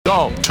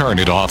Don't turn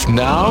it off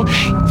now.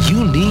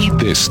 You need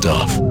this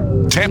stuff.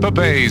 Tampa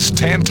Bay's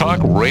Tan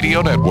Talk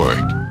Radio Network.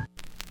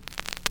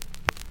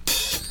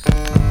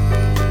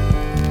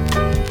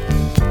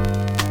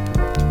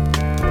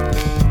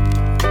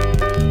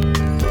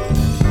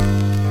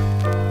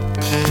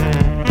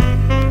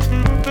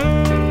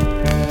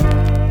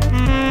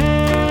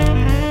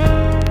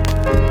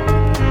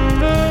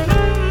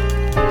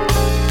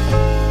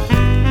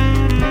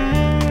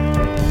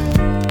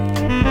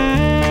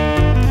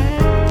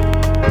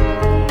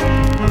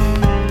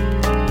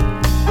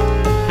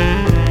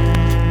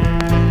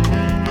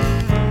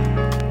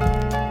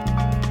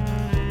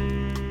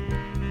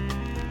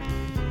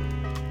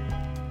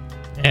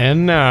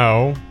 And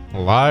now,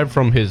 live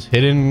from his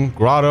hidden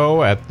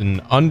grotto at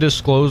an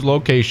undisclosed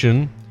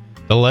location,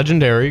 the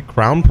legendary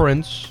Crown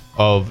Prince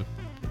of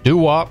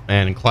doo-wop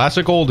and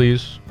classic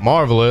oldies,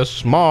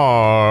 Marvelous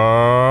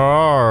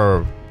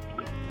Marv.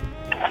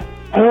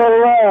 All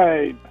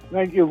right.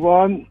 Thank you,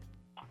 Vaughn.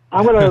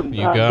 I'm going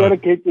to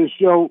dedicate this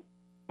show.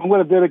 I'm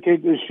going to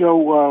dedicate this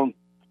show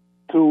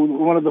to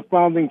one of the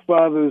founding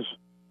fathers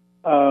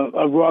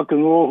of rock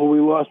and roll who we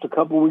lost a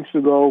couple weeks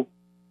ago.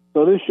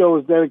 So this show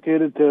is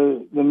dedicated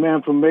to the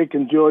man from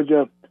Macon,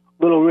 Georgia,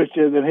 Little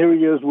Richard, and here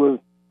he is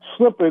with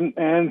Slippin'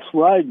 and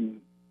Slidin'.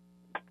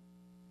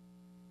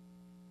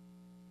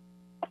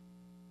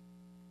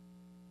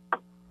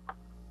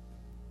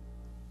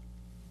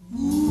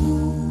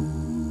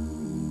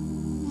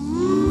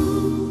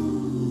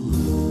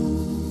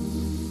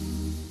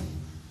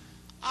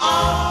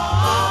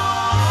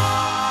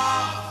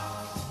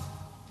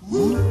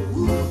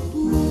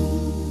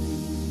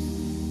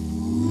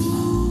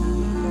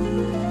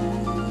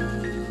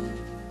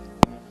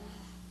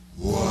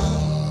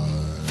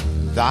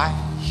 I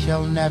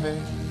shall never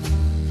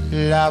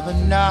love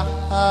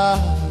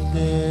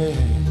another.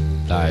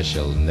 I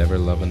shall never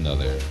love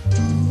another.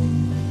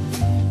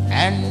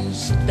 And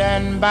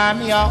stand by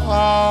me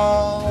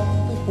all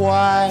the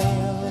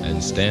while.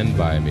 And stand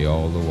by me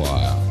all the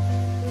while.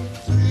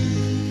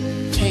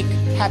 Take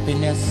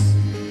happiness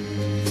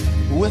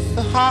with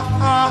the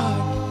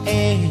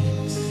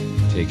heartaches.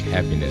 Take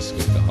happiness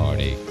with the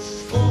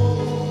heartaches.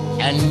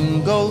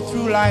 And go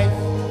through life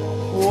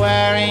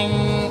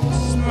wearing a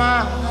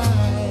smile.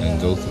 And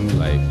go through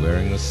life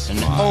wearing a smile.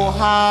 And oh,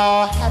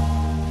 how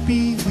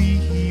happy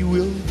we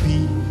will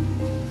be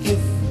if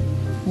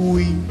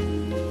we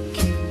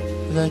keep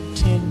the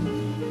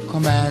 10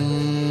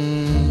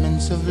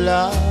 commandments of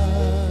love.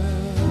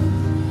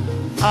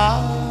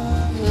 Love.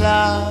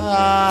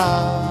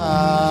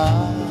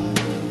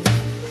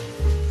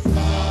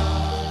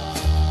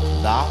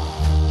 Thou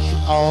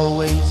should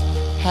always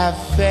have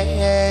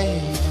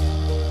faith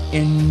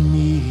in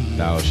me.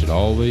 Thou should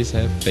always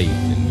have faith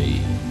in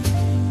me.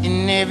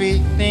 In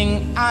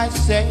everything I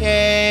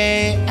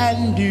say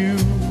and do.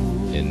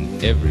 In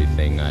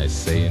everything I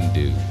say and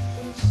do.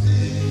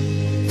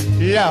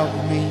 Love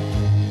me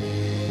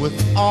with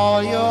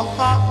all your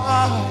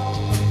heart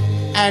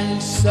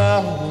and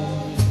soul.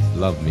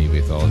 Love me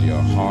with all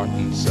your heart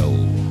and soul.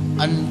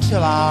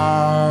 Until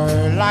our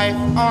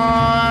life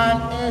on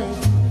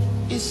earth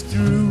is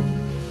through.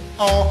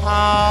 Oh,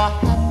 how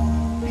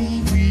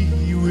happy we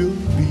will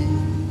be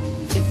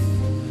if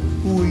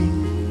we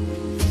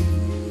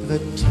the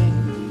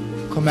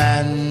 10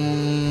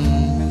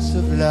 commandments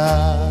of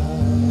love.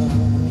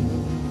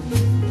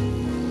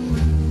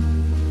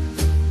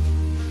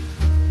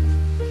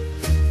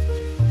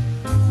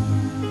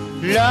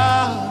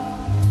 Love,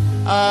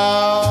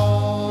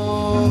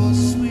 oh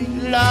sweet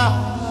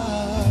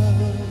love,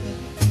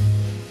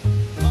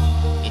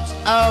 it's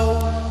oh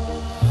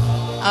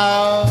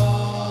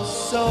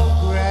so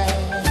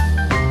grand.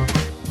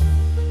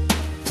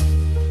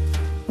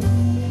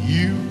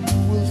 You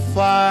will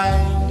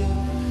find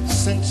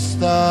since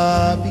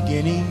the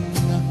beginning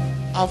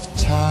of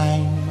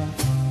time,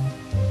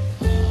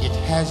 it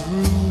has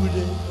ruled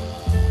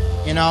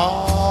in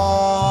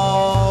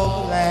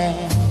all the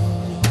land.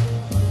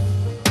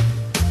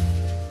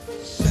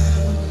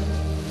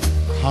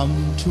 Come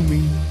to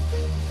me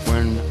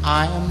when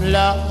I am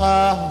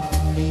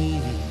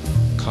lonely.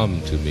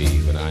 Come to me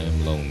when I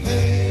am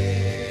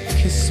lonely.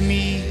 Kiss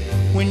me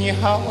when you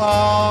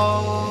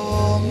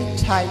hold me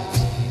tight.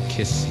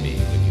 Kiss me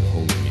when you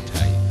hold me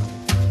tight.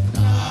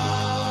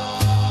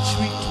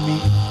 Treat me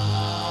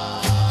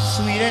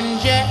sweet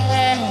and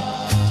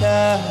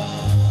gentle.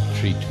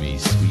 Treat me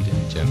sweet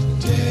and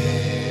gentle.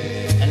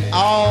 And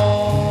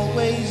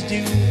always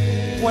do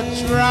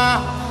what's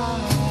right.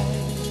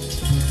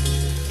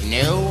 You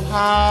know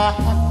how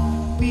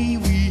happy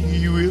we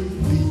will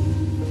be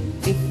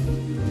if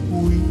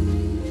we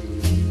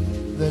keep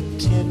the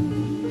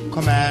 10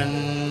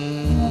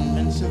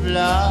 commandments of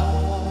love.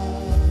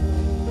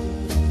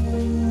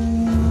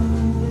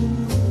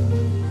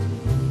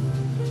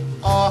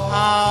 Oh,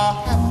 how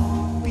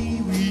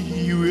happy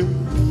we will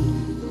be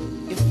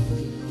if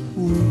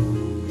we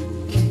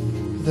keep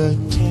the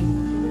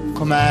 10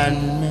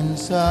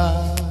 commandments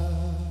of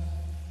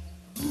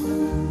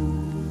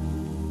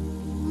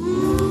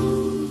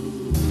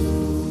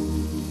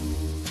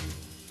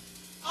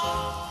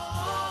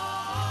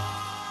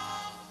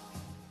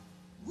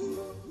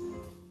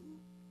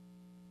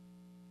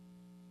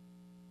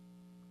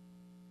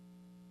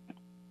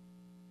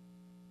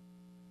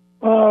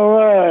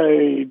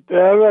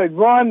right,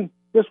 Ron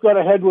just got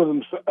ahead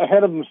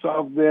of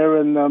himself there,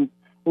 and a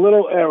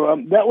little error.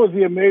 That was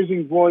the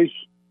amazing voice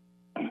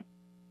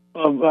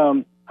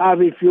of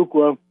Harvey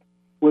Fuqua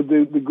with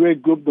the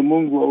great group, the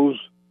Moonglows.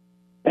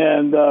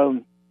 And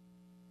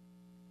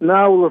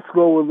now let's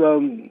go with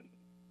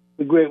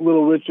the great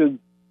Little Richard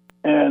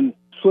and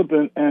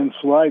Slippin' and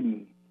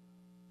Slidin'.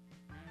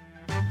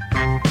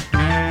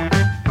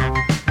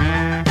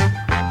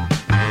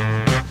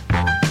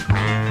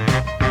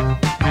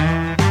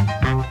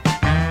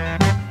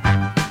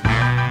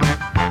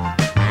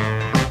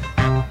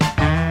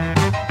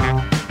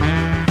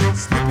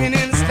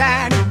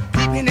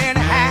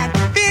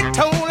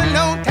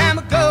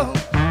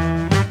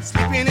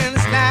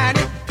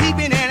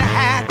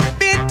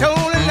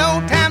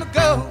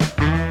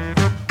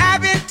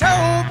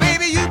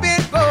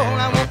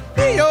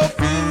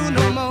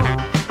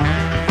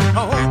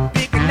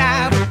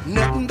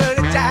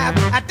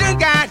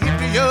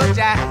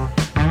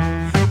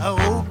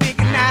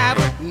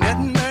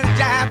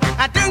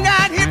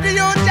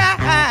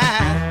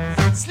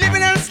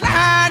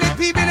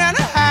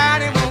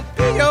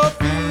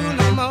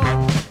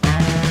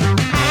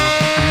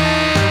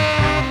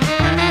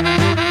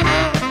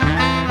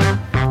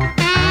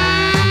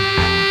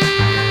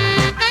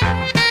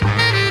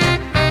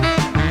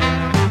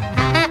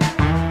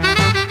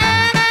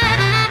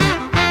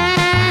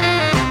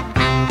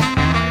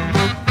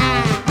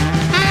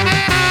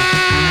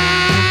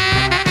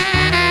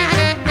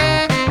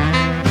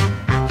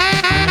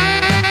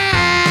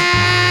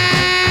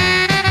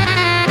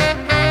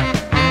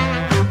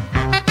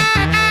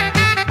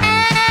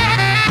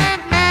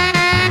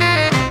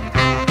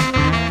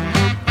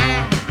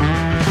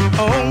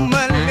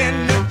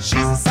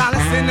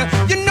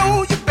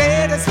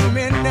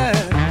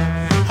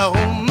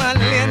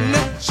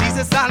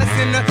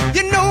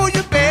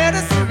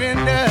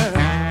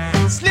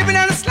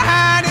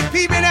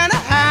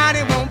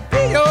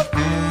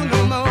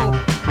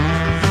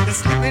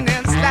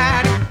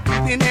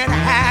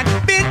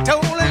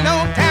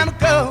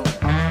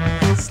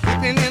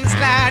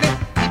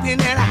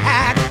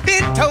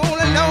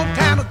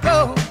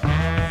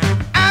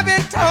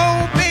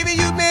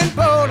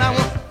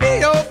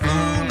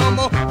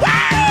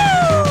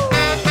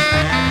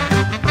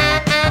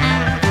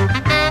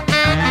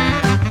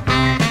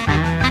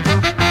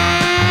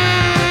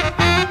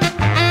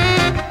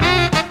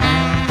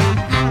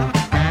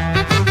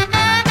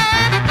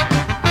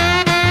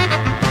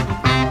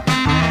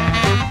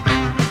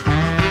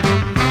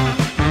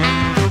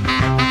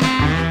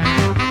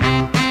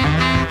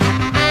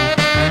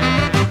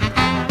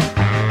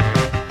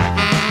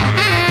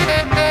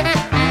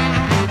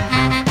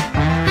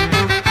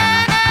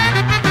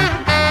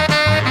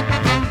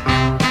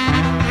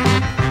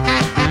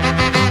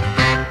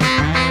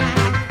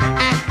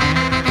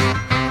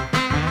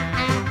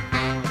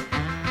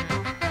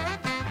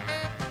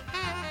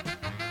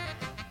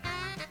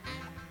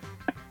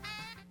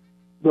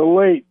 The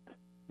late,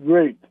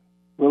 great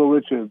Little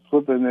Richard,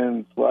 Slippin'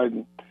 and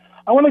Slidin'.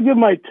 I want to give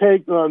my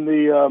take on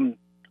the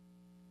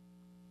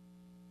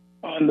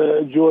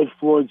George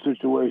Floyd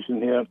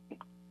situation here,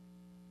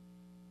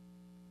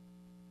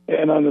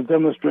 and on the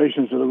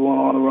demonstrations that are going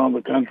on around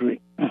the country.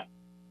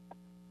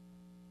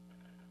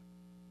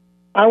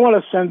 I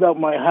want to send out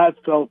my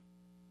heartfelt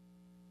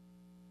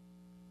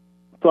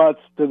thoughts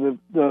to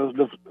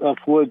the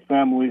Floyd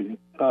family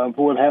for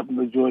what happened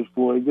to George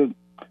Floyd.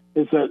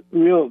 It's a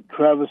real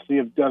travesty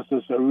of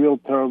justice, a real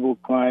terrible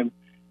crime,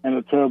 and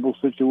a terrible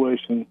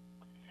situation.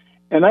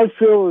 And I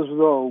feel as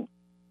though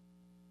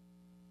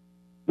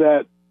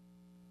that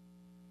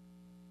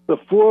the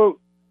 4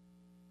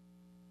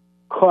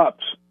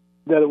 cops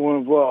that were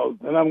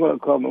involved, and I'm going to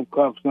call them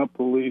cops, not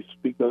police,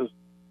 because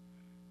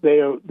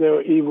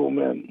they're evil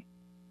men.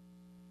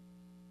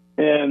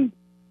 And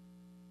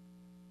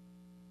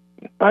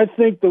I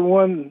think the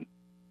one,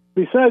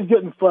 besides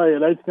getting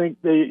fired, I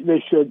think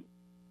they should.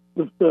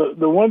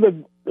 The one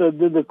that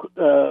did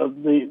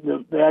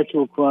the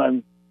actual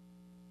crime,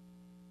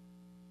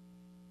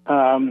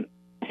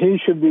 he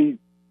should be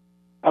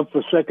up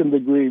for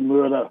 2nd-degree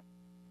murder,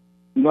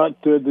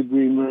 not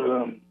 3rd-degree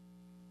murder,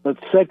 but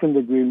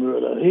 2nd-degree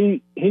murder.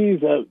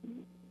 He's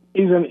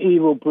an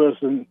evil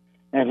person,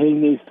 and he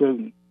needs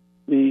to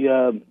be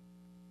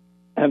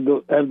have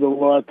the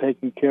law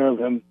taking care of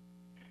him.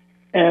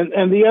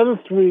 And the other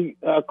 3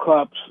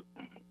 cops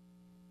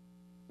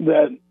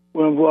that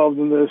were involved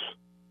in this,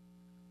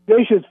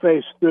 they should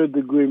face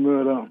 3rd-degree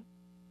murder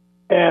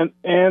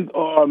and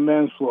or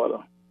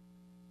manslaughter.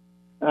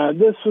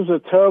 This is a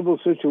terrible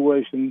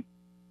situation,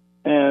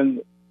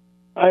 and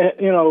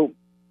I'm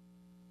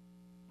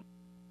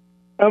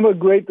a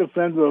great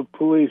defender of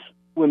police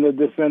when they're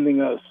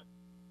defending us,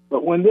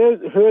 but when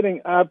they're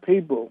hurting our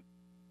people,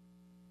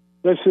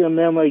 especially a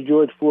man like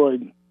George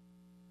Floyd,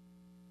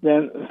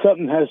 then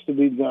something has to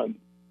be done.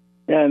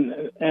 And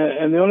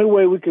the only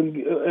way we can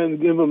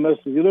give a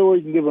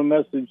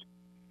message,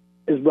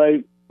 is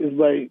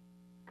by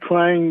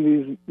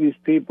trying these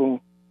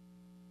people.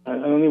 I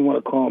don't even want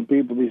to call them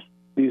people.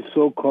 These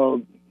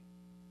so-called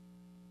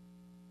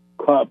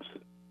cops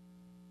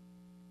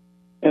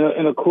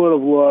in a court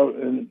of law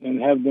and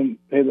have them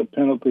pay the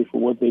penalty for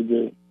what they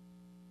did.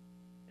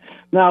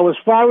 Now, as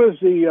far as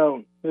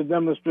the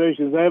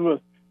demonstrations,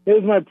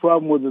 here's my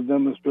problem with the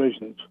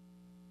demonstrations.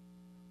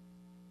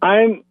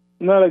 I'm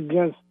not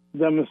against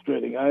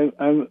demonstrating.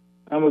 I'm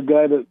a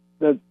guy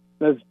that's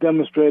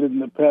demonstrated in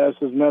the past.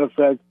 As a matter of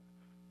fact,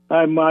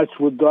 I marched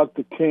with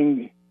Dr.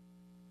 King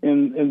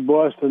in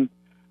Boston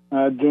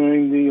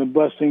during the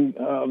busing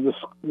of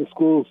the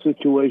school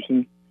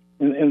situation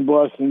in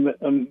Boston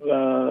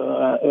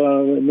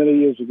many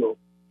years ago.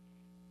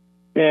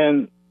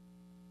 And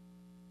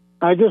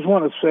I just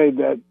want to say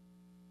that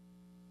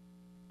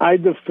I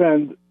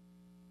defend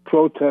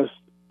protests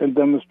and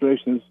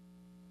demonstrations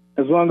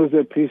as long as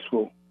they're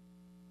peaceful.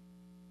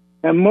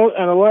 And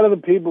a lot of the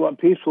people are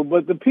peaceful,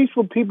 but the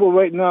peaceful people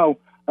right now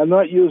are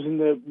not using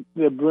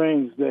their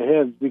brains, their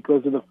heads,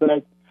 because of the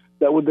fact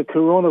that with the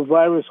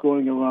coronavirus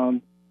going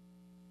around,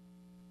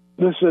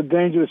 this is a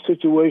dangerous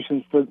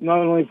situation for not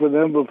only for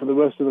them, but for the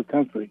rest of the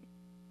country.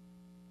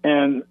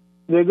 And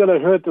they're going to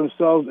hurt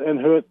themselves and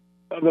hurt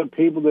other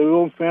people, their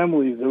own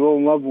families, their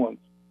own loved ones.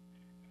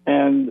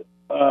 And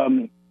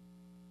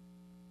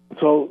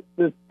so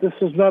this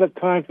is not a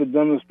time for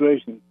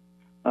demonstrations.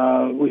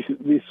 We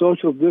should be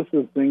social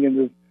distancing,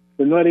 and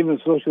they're not even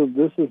social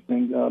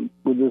distancing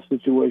with this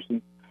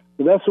situation.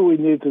 So that's what we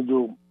need to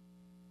do.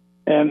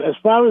 And as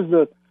far as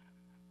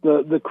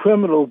the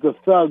criminals, the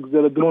thugs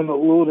that are doing the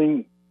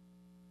looting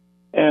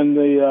and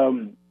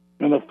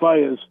the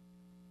fires,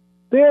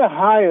 they're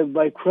hired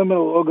by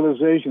criminal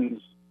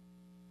organizations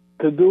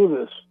to do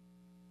this.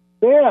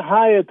 They're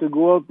hired to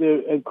go out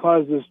there and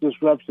cause this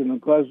disruption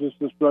and cause this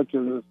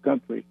destruction in this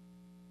country,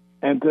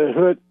 and to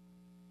hurt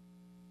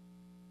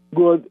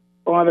good,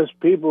 honest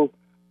people,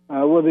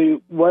 whether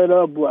you're white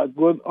or black,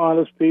 good,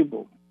 honest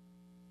people.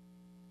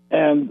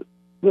 And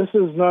this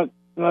is not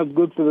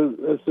good for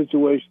the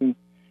situation.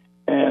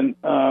 And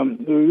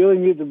we really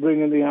need to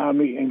bring in the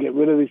army and get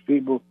rid of these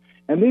people.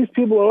 And these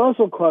people are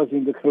also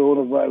causing the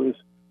coronavirus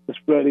to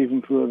spread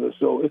even further.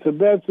 So it's a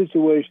bad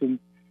situation.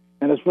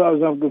 And as far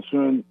as I'm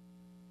concerned,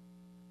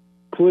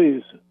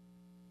 please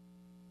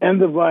end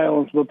the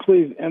violence, but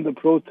please end the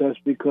protest,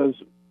 because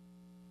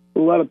a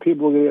lot of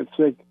people are going to get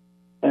sick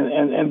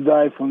and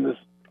die from this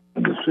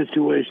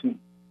situation.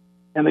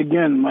 And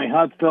again, my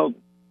heartfelt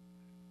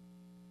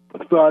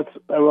thoughts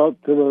are out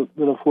to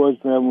the Ford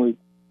family.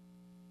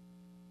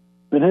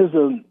 And here's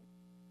the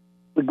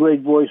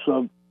great voice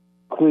of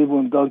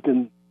Cleveland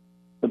Duncan,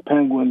 the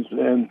Penguins,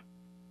 and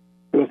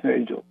Earth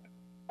Angel.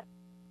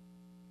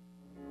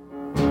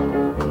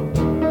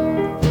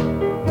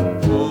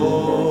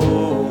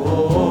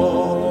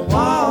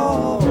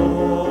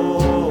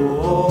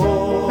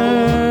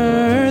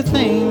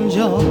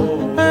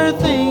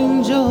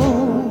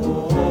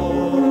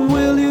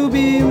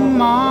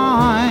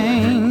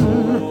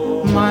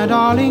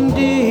 Darling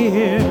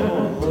dear,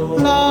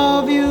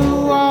 love you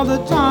all the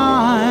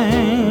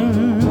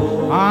time.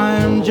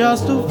 I'm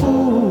just a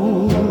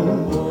fool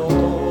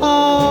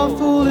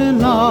in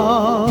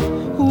love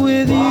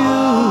with you.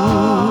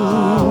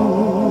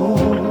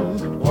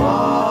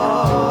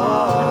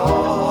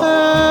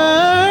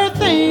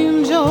 Earth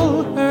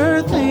angel,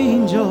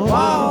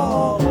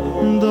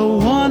 the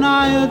one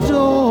I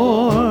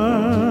adore.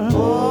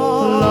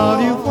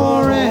 Love you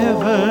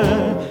forever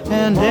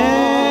and ever.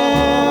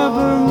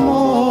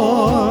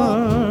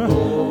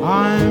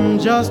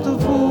 Just a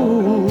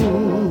fool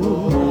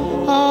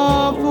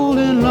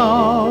in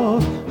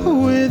love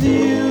with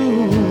you.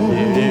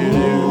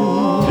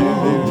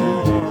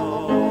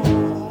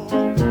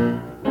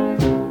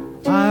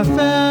 I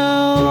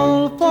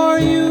fell for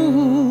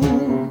you,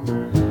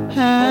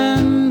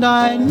 and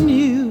I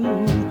knew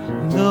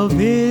the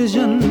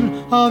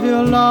vision of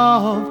your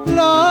loveliness.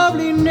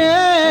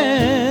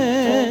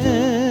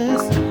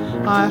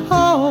 I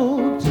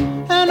hoped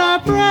and I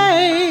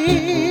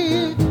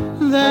prayed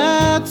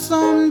that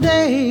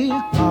someday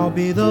I'll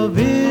be the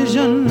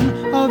vision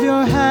of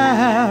your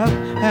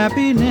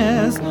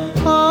happiness.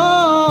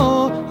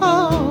 Oh,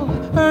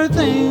 earth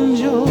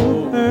angel,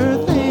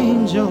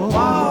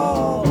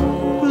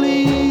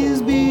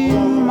 please be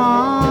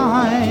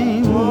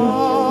mine,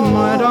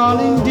 my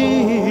darling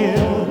dear.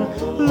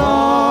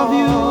 Love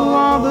you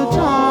all the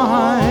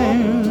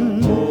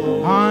time.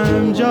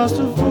 I'm just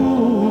a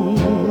fool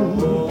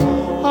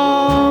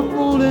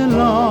in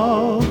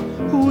love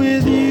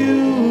with you.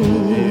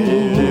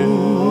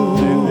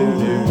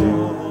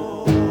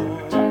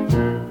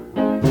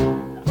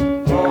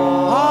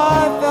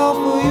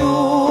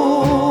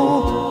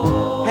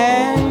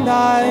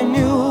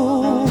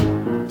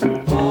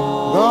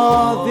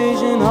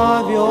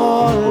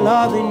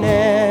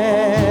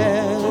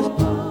 Loveliness.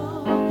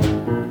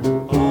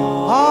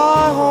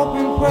 I hope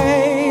and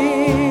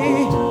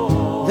pray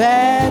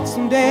that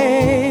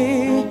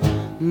someday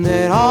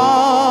that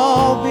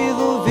I'll be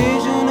the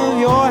vision of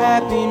your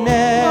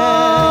happiness.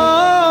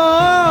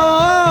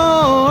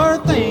 Oh,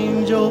 earth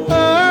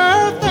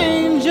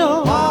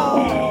angel,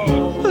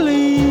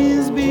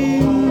 please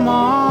be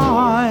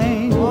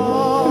mine,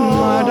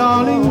 my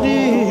darling dear.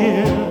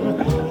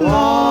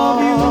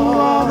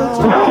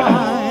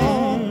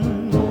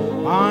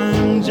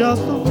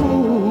 just a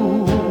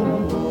fool,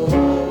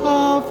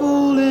 a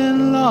fool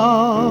in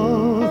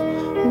love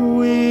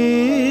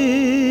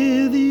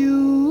with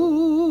you.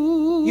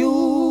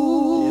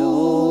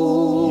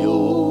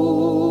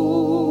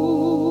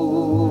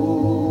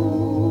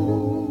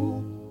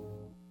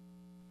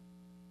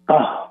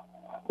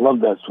 Love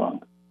that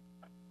song.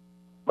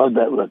 Love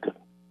that record.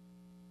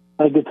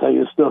 I could tell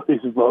you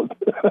stories about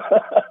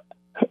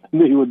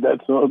me with that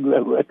song,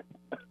 that record.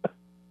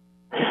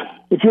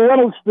 If you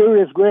want to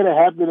experience greater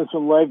happiness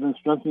in life and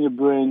strengthen your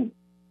brain,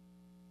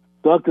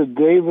 Dr.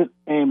 David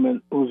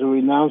Amen, who's a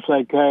renowned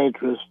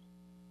psychiatrist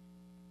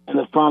and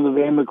the founder of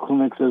Amen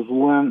Clinics, has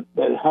learned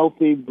that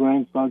healthy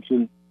brain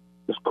function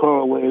is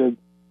correlated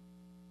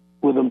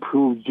with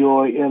improved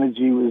joy,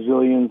 energy,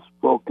 resilience,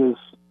 focus,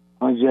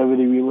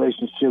 longevity,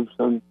 relationships,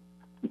 and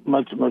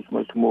much, much,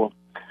 much more.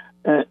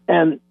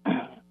 And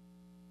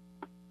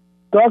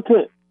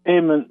Dr.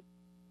 Amen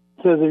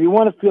says if you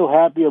want to feel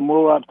happier,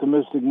 more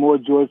optimistic, more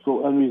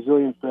joyful, and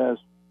resilient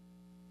fast,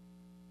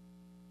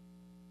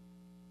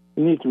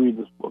 you need to read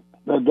this book.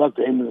 Now,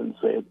 Dr. Amen didn't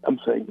say it. I'm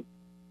saying it.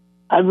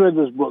 I've read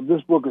this book.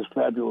 This book is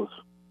fabulous.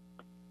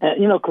 And,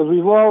 because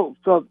we've all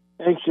felt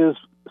anxious,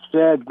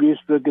 sad,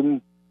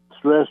 grief-stricken,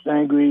 stressed,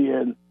 angry,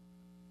 and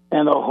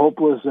are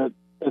hopeless at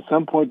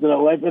some point in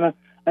our life. And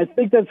I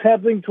think that's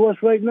happening to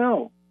us right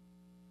now.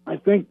 I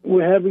think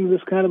we're having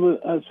this kind of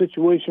a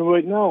situation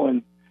right now,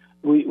 and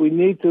we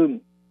need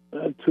to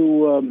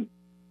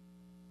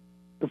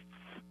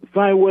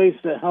find ways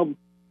to help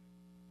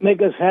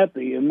make us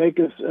happy and make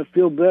us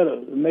feel better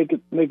and make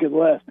it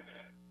last.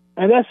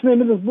 And that's the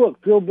name of this book,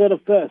 Feel Better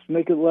Fast,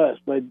 Make It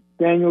Last, by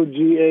Daniel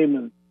G.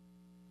 Amen.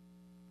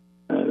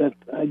 That's,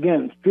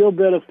 again, Feel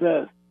Better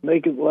Fast,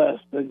 Make It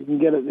Last. You can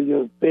get it at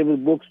your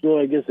favorite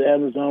bookstore, I guess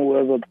Amazon,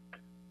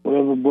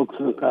 wherever books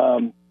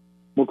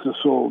are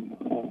sold.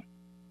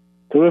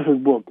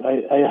 Terrific book.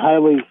 I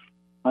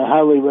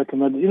highly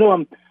recommend it.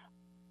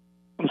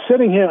 I'm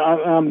sitting here,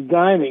 I'm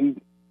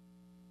dining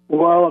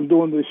while I'm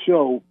doing this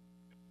show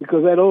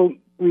because I don't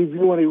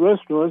review any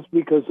restaurants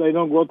because I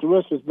don't go to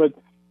restaurants, but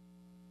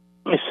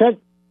I sent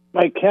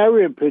my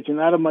carrier pigeon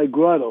out of my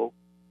grotto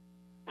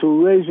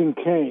to Raising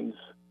Cane's.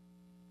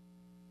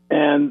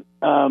 And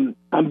I'm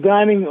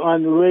dining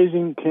on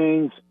Raising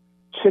Cane's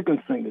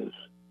chicken fingers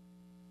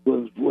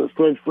with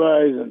French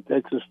fries and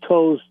Texas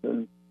toast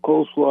and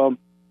coleslaw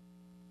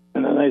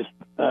and a nice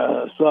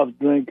soft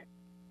drink.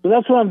 So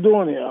that's what I'm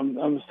doing here.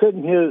 I'm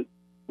sitting here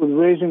with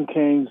Raising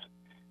Cane's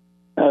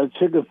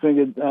chicken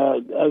finger.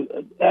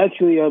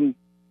 Actually, I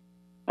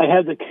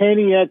had the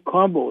Caniac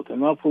combo with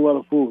an awful lot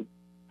of food.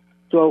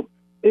 So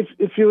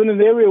if you're in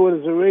an area where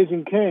there's a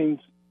Raising Cane's,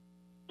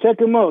 check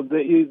them out.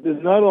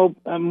 There's not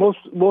open, most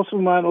of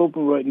them aren't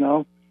open right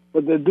now,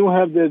 but they do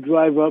have their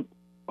drive up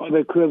on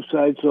their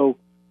curbside. So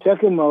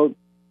check them out.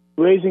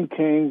 Raising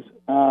Cane's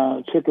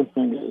chicken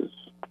fingers.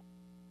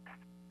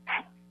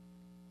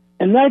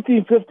 In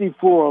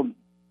 1954,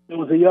 there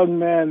was a young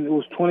man who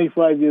was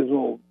 25 years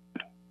old,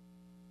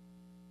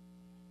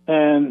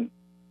 and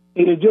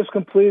he had just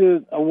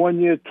completed a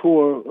one-year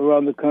tour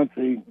around the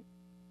country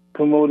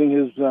promoting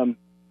his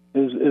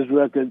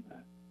record,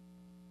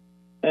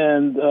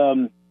 and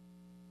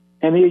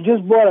he had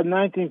just bought a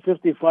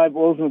 1955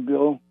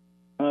 Oldsmobile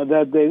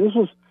that day. This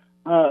was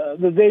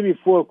the day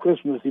before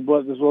Christmas. He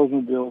bought this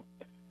Oldsmobile,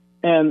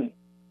 and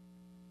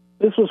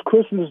this was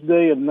Christmas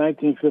Day of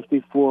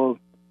 1954.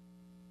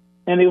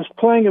 And he was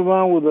playing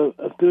around with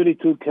a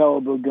 .32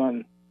 caliber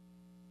gun.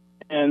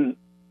 And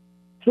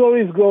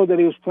stories go that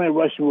he was playing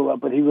Russian roulette,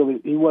 but he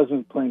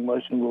wasn't playing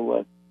Russian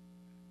roulette.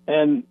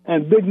 And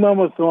Big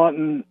Mama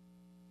Thornton,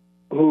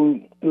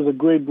 who was a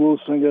great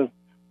blues singer,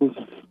 whose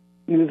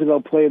music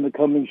I'll play in the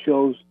coming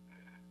shows,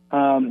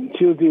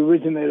 she was the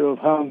originator of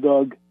Hound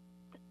Dog.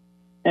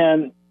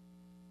 And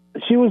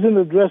she was in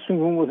the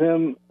dressing room with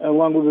him,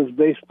 along with his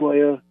bass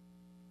player.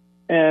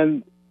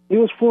 And he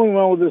was fooling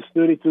around with this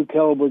 .32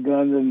 caliber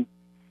gun,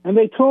 and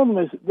they told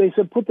him, they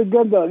said, put the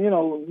gun down.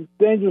 It's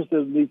dangerous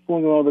to be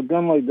fooling around with a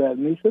gun like that.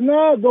 And he said,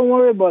 no, don't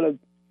worry about it.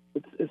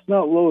 It's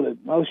not loaded.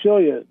 I'll show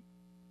you.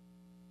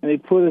 And he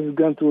put his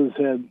gun to his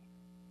head.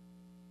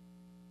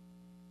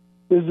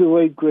 This is the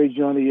late, great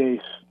Johnny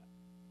Ace,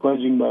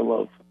 Pledging My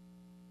Love.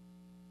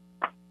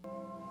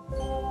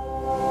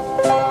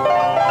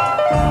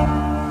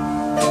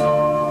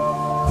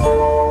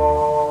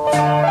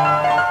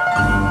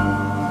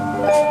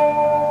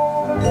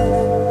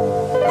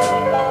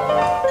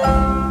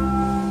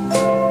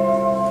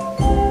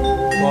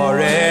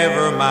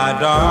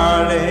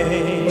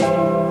 Darling,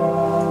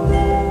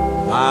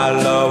 my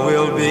love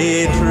will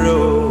be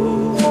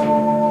true,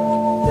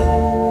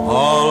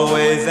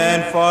 always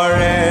and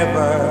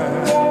forever.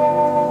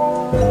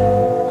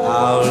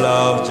 I'll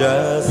love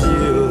just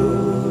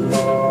you.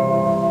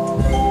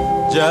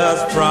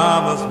 Just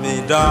promise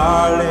me,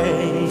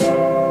 darling,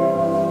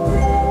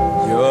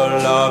 your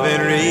love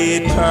in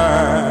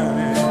return.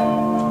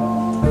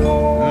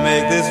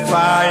 Make this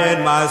fire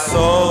in my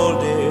soul,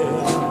 dear,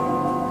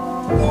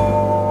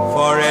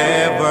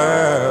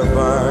 forever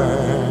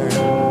burn.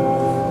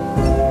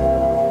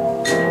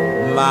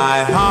 My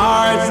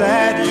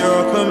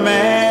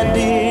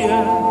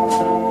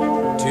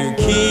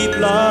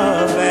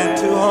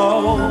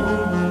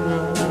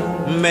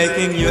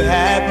Making you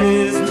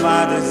happy is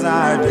my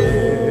desire,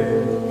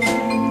 dear.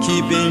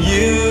 Keeping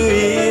you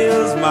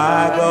is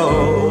my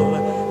goal.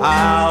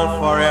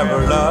 I'll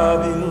forever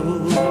love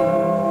you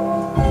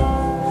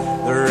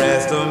the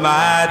rest of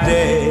my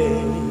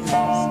days.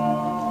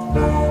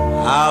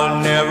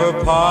 I'll never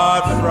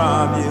part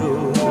from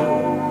you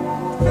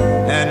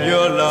and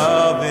your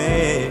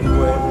loving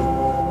way.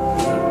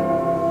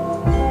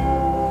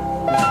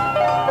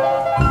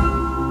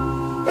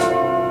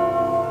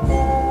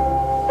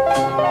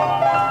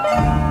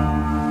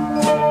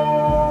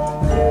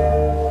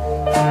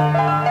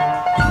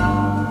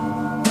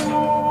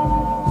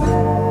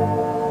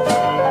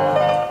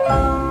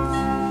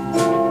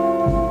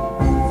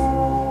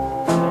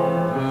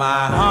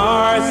 My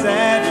heart's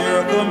at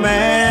your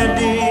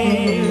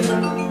commanding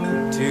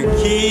to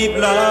keep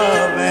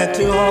love and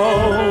to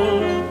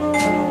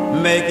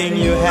hold. Making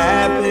you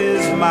happy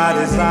is my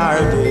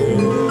desire,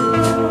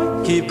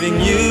 dear.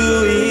 Keeping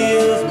you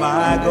is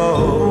my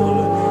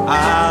goal.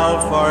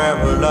 I'll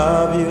forever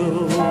love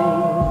you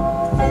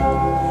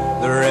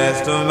the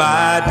rest of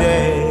my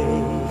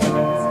days.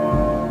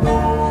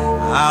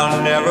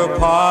 I'll never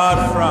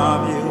part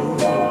from you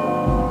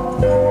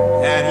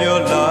and your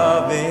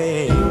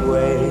loving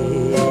way.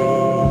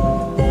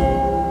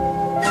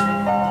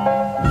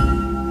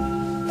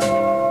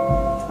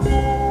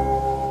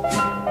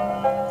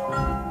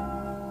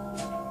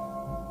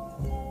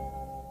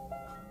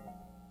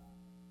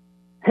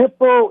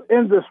 Hippo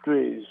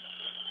Industries.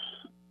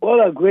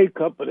 What a great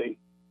company.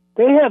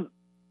 They have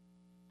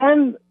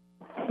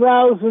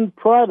 10,000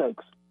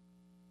 products.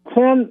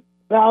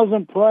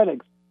 10,000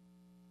 products.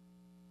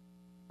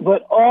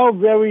 But all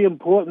very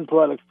important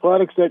products.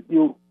 Products that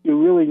you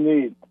really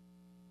need.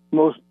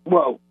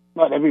 Well,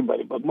 not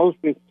everybody, but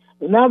most people.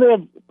 Now they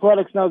have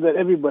products now that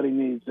everybody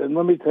needs. And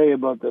let me tell you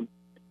about them.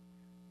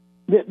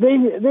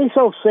 They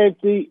sell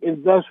safety,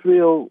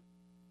 industrial,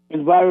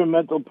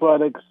 environmental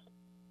products,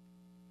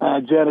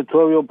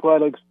 janitorial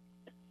products.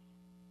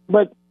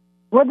 But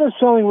what they're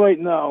selling right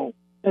now,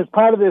 as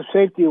part of their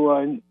safety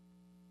line,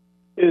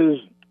 is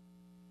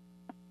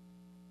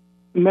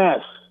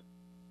masks.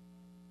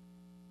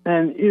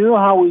 And you know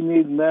how we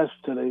need masks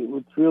today.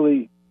 It's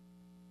really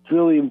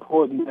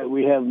important that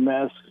we have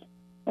masks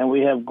and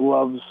we have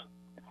gloves.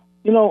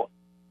 You know,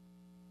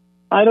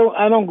 I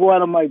don't go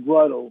out of my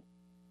grotto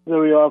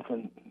very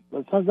often,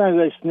 but sometimes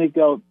I sneak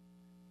out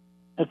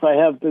if I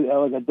have to,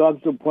 like a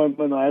doctor's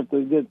appointment, or I have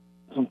to get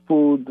some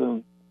food.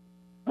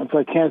 If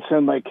I can't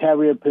send my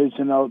carrier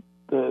pigeon out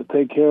to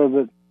take care of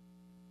it,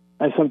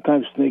 I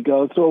sometimes sneak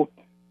out. So,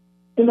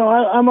 you know,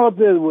 I'm out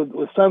there with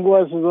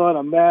sunglasses on,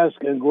 a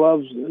mask, and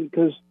gloves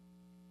because,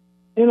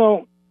 you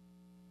know,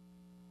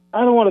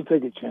 I don't want to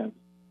take a chance.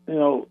 You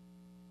know,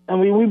 I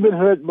mean, we've been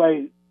hurt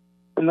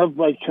enough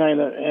by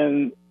China,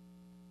 and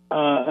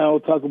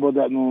I'll talk about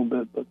that in a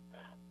little bit.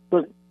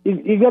 But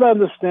you got to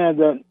understand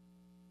that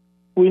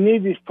we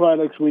need these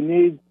products, we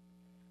need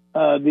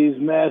these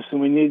masks,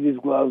 and we need these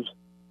gloves,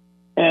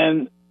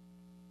 and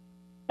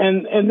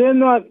they're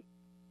not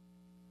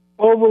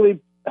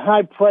overly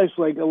high priced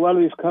like a lot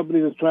of these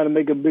companies are trying to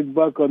make a big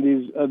buck on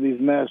these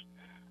masks.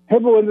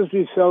 Hippo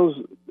Industries sells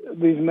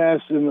these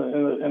masks in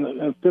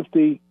a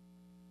 50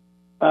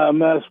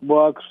 mask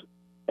box,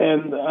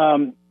 and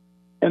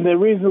they're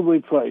reasonably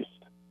priced.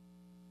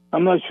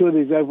 I'm not sure the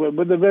exact way,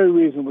 but they're very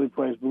reasonably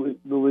priced.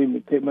 Believe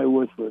me, take my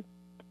word for it.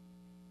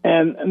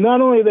 And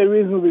not only are they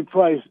reasonably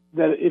priced,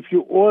 that if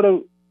you order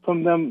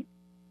from them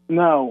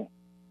now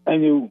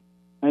and you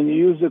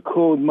use the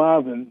code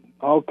Marvin,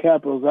 all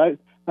capitals, I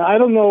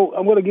don't know.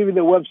 I'm going to give you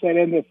their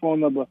website and their phone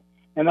number,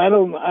 and I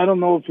don't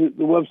know if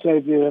the website,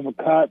 if they have a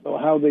cart or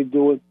how they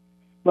do it,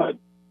 but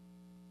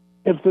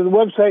if the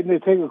website and they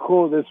take a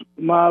code that's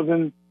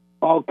Marvin,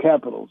 all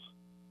capitals,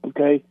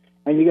 okay,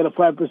 and you get a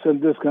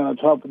 5% discount on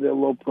top of their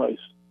low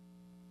price.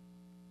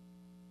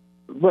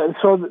 But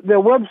so their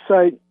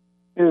website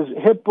is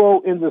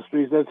Hippo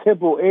Industries. That's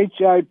Hippo,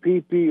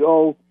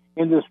 HIPPO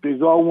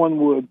Industries, all one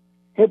word.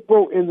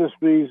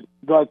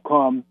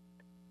 HippoIndustries.com.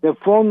 Their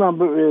phone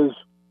number is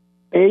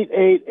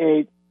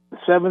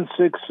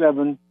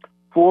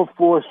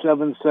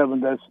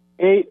 888-767-4477. That's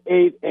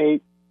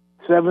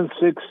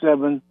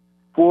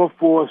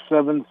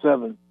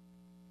 888-767-4477.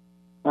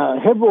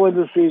 Hippo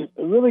Industries,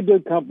 a really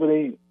good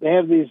company. They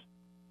have these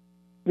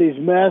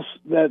masks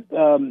that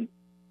I'm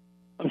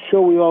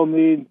sure we all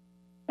need,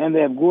 and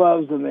they have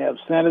gloves, and they have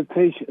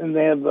sanitation, and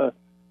they have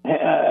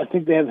I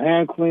think they have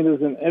hand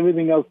cleaners and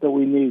everything else that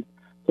we need.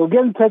 So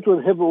get in touch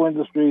with Hippo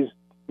Industries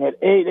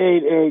at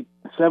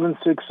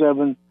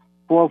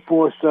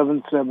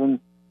 888-767-4477.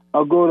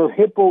 I'll go to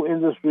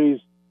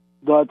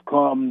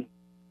hippoindustries.com.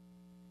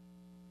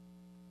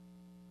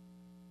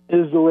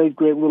 Is the late,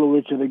 great Little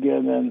Richard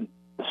again, and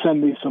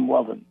send me some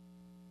loving.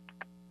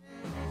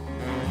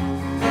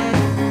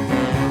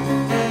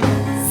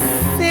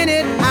 In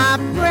it I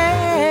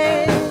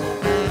pray.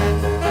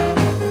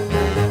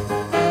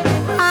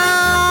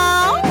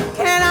 How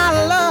can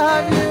I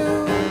love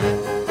you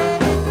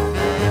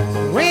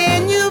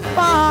when you're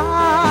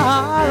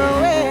far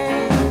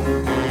away?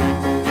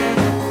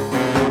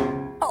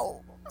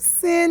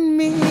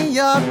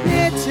 your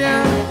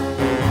picture.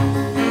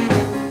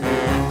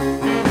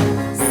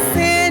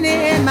 Send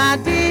it, my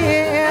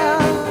dear,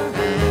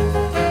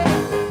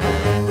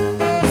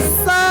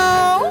 so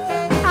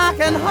I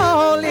can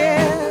hold it.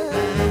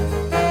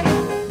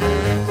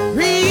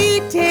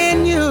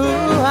 Pretend you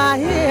are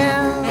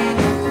here.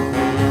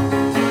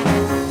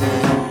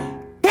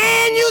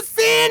 Can you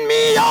send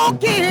me your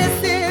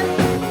kisses?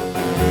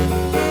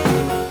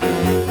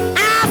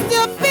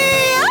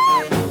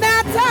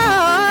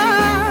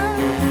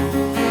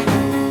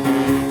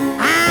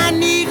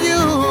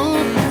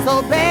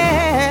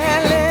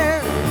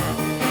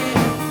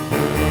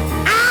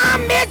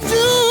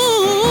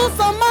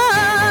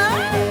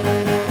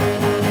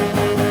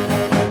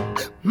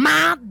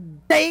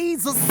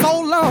 Days are so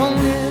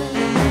lonely.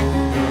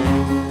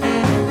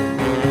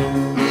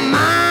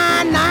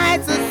 My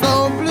nights are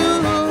so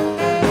blue.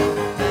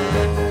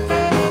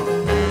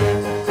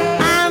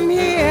 I'm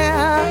here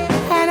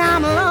and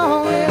I'm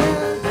lonely.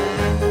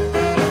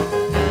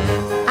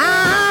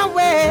 I'm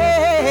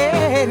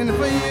waiting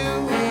for you.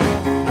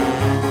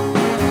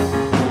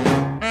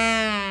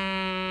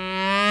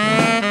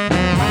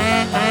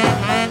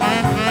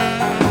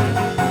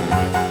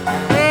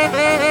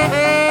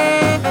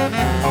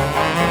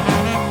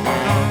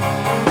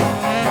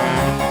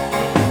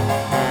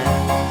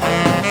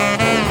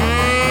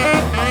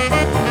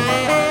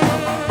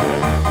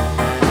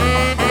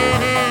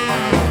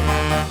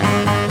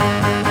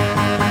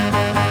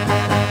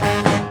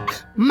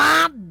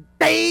 My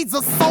days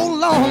are so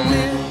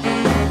lonely.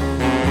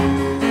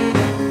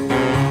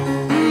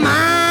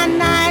 My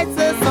nights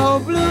are so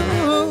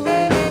blue.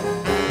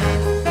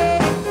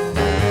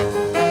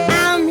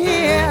 I'm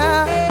here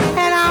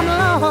and I'm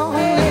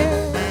lonely.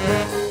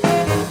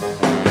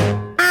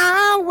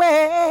 I'm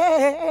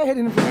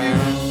waiting for you.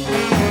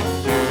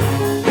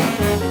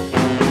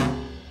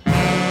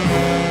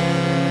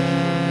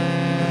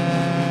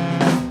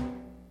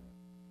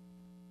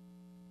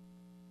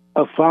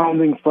 A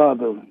founding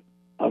father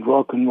of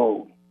rock and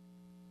roll,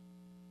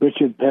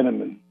 Richard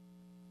Penniman,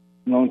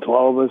 known to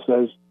all of us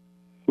as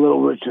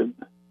Little Richard.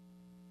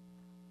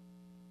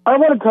 I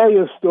want to tell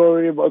you a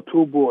story about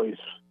two boys,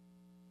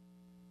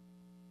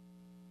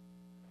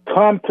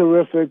 Tom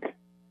Terrific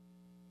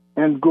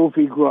and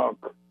Goofy Gronk.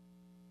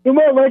 You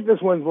might like this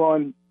one,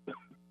 Vaughn.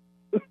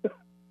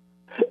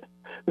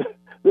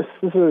 This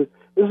is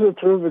a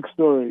terrific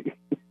story.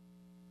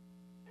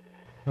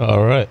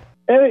 All right.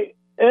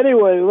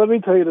 Anyway, let me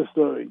tell you the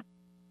story.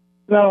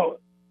 Now,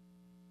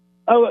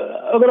 I'm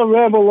going to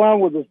ramble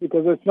along with this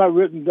because it's not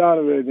written down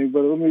or anything,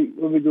 but let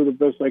me do the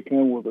best I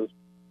can with this.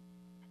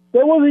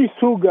 There were these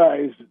two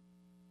guys,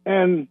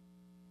 and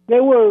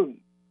one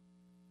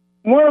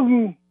of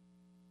them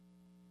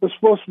was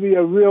supposed to be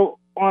a real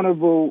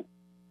honorable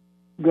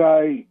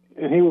guy,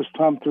 and he was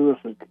Tom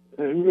Terrific,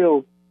 a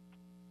real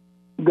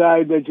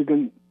guy that you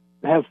can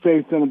have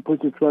faith in and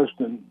put your trust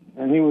in,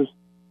 and he was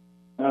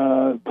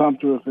Tom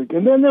Terrific.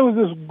 And then there was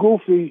this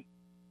goofy,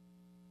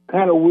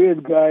 kind of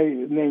weird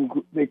guy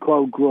they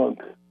called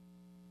Gronk.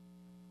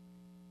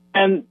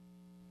 And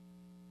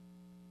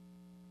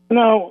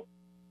now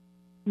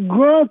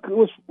Gronk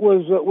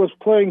was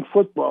playing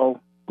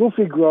football.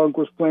 Goofy Gronk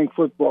was playing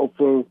football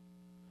for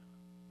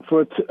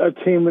a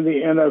team in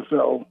the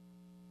NFL,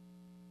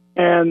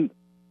 and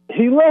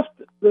he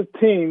left the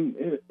team.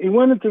 He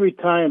went into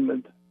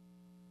retirement,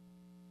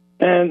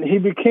 and he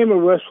became a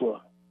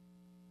wrestler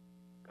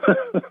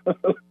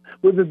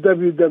with the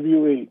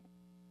WWE.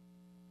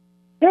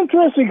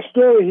 Interesting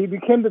story. He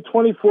became the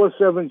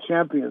 24/7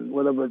 champion,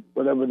 whatever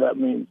that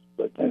means.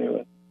 But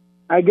anyway,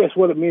 I guess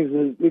what it means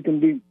is they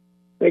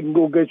can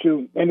go get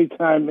you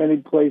anytime, any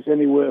place,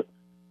 anywhere,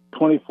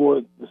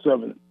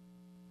 24/7.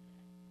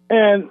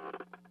 And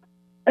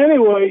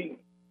anyway,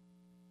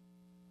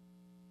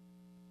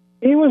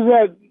 he was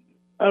at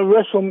I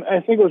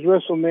think it was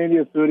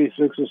WrestleMania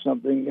 36 or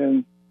something,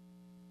 and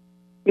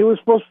he was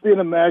supposed to be in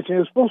a match, and he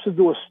was supposed to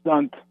do a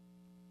stunt.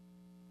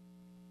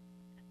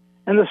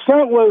 And the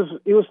stunt was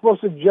he was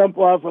supposed to jump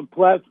off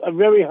a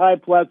very high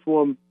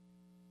platform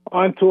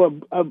onto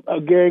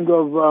a gang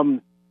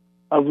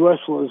of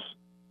wrestlers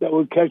that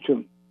would catch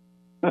him.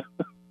 But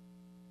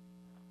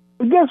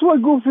guess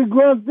what Goofy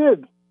Gronk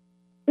did?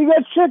 He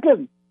got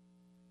chicken.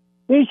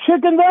 He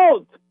chickened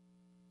out.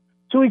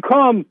 So we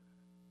call him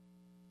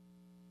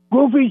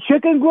Goofy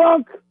Chicken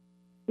Gronk?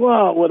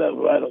 Well,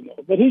 whatever, I don't know.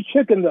 But he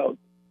chickened out.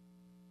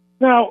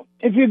 Now,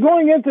 if you're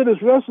going into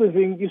this wrestling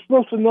thing, you're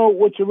supposed to know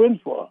what you're in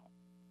for.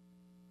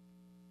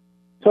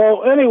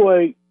 So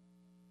anyway,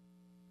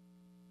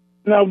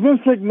 now Vince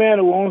McMahon,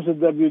 who owns the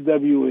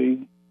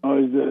WWE, or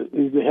is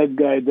the head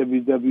guy at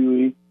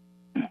WWE,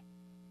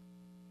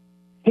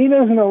 he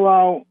doesn't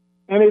allow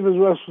any of his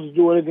wrestlers to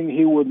do anything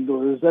he wouldn't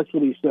do. That's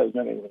what he says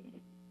anyway.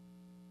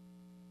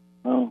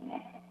 And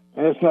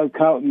that's not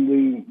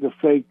counting the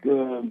fake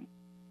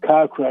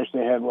car crash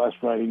they had last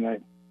Friday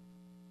night.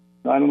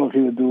 I don't know if he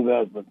would do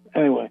that, but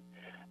anyway.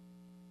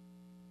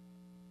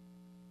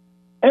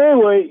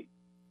 Anyway,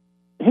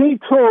 he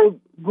told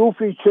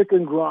Goofy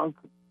Chicken Gronk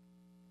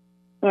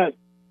that,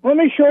 let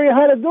me show you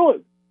how to do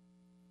it.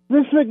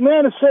 Vince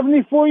McMahon is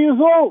 74 years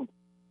old.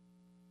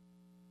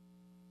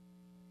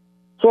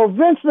 So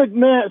Vince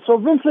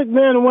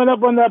McMahon went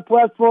up on that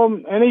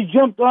platform and he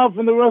jumped off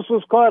and the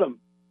wrestlers caught him.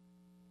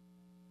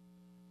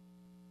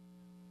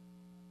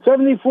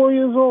 74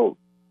 years old.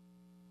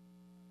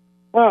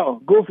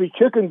 Well, Goofy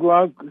Chicken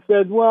Grunt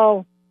said,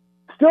 well,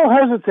 still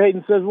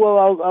hesitating, says, well,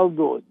 I'll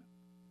do it.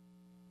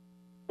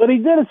 But he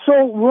did it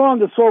so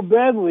wrong and so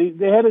badly,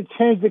 they had to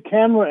change the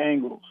camera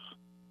angles.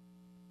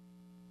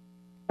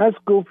 That's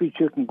Goofy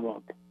Chicken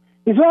Grunt.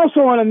 He's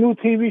also on a new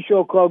TV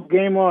show called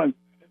Game On.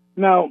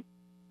 Now,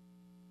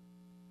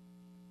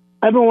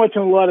 I've been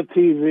watching a lot of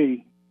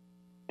TV,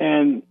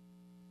 and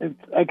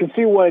I can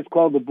see why it's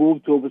called the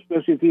boob tube,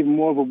 especially if it's even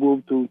more of a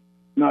boob tube.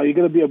 Now, you're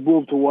going to be a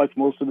boob to watch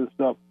most of this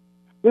stuff.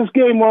 This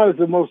Game On is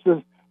the most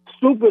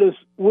stupidest,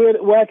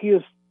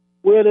 wackiest,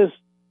 weirdest,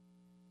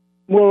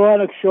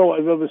 moronic show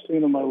I've ever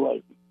seen in my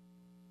life.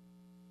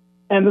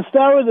 And the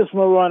star of this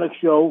moronic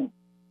show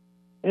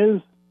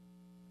is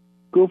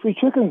Goofy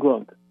Chicken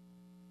Grunt.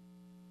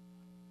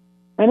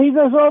 And he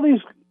does all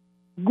these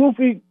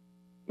goofy,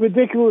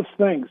 ridiculous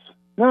things.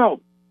 Now,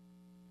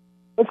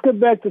 let's get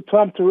back to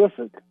Tom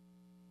Terrific.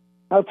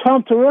 Now,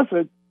 Tom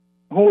Terrific,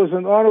 who was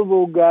an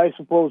honorable guy,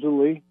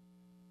 supposedly,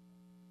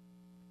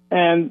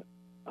 and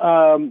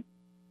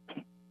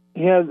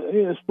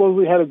he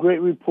supposedly had a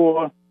great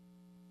rapport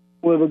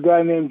with a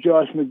guy named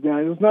Josh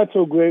McDaniels. Not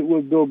so great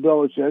with Bill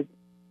Belichick.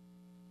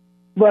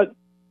 But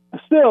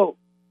still,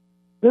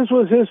 this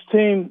was his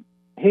team.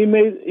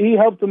 He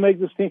helped to make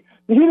this team.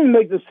 He didn't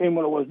make this team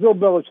what it was. Bill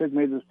Belichick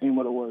made this team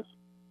what it was.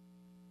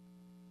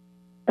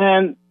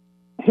 And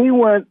he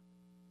went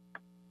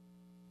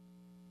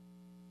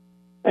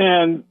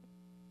and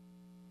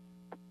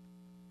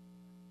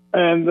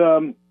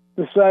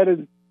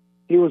decided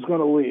he was going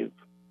to leave.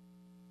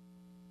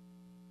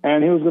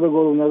 And he was going to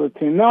go to another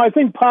team. Now, I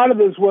think part of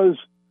this was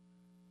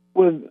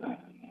with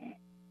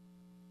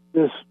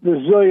this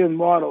Brazilian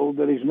model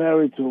that he's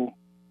married to,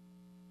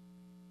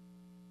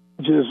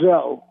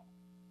 Giselle.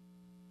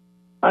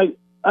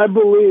 I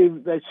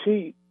believe that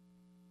she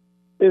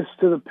is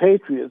to the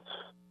Patriots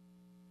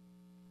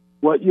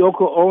what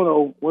Yoko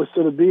Ono was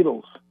to the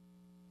Beatles.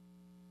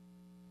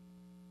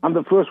 I'm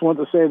the first one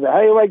to say that. How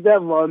do you like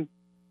that, Vaughn?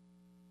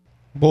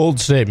 Bold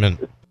statement.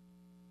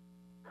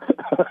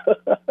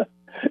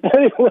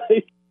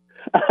 Anyway,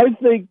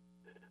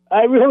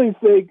 I really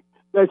think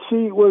that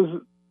she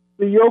was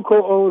the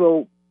Yoko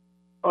Ono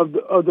of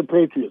the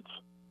Patriots,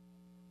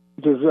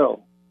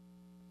 Giselle.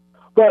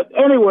 But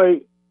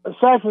anyway,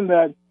 aside from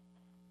that,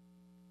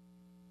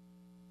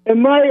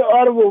 in my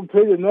audible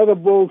opinion, another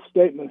bold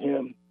statement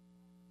here,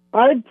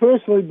 I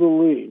personally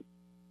believe,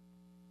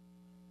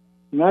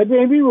 and I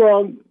may be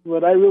wrong,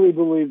 but I really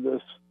believe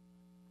this,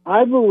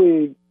 I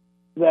believe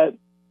that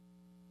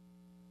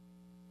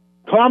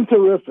Tom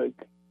Terrific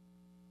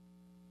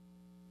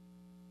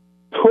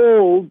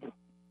told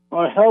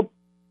or helped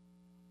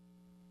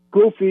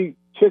Goofy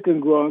Chicken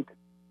Grunt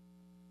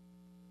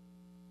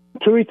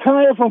to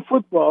retire from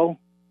football,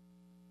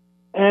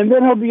 and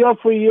then he'll be out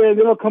for a year, and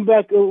then he'll come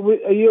back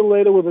a year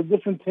later with a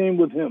different team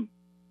with him.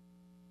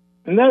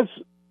 And that's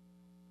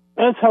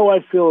how I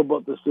feel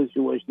about the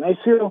situation. I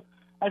feel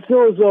as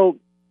though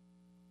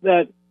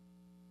that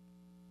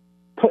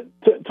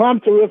Tom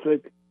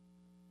Terrific,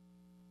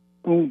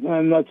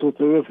 I'm not so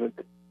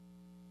terrific,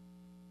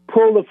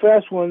 pulled a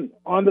fast one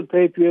on the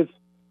Patriots,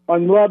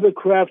 on Robert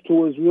Kraft,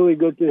 who was really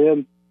good to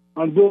him,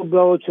 on Bill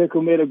Belichick,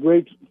 who made a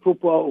great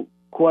football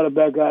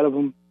quarterback out of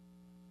him,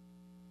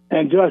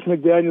 and Josh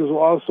McDaniels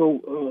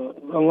also,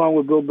 along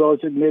with Bill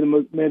Belichick, made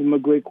him a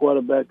great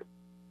quarterback.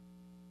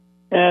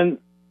 And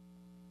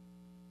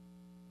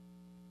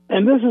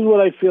this is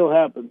what I feel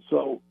happened.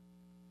 So,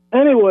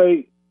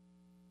 anyway,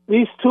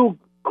 these two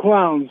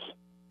clowns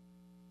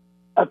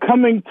are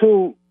coming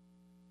to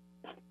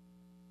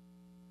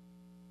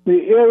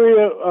the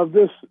area of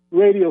this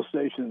radio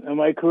station. Am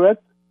I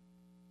correct?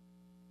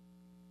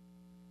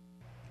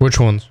 Which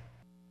ones?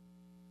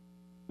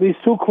 These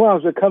two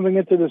clowns are coming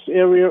into this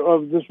area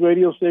of this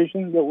radio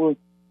station that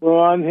we're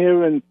on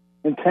here in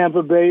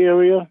Tampa Bay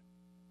area.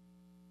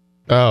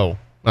 Yeah,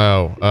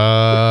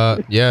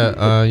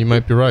 you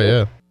might be right,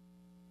 yeah.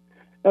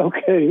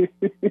 Okay.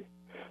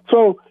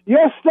 So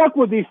you're stuck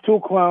with these two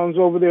clowns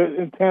over there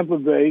in Tampa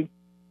Bay.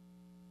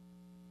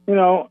 You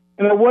know,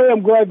 in a way,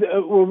 I'm glad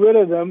that we're rid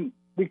of them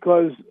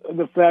because of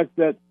the fact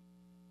that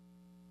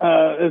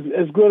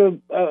as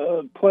good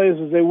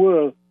players as they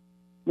were,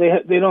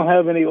 they don't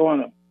have any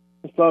honor,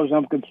 as far as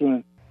I'm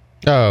concerned.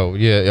 Oh,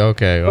 yeah,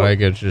 okay. Well, I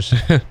get you.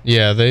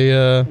 Yeah, they,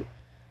 I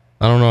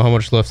don't know how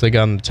much left they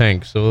got in the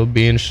tank, so it'll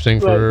be interesting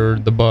for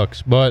the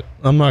Bucks. But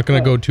I'm not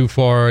going to go too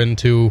far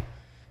into,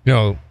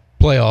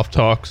 playoff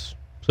talks.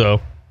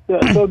 So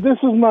yeah, so this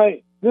is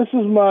my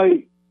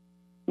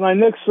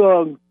next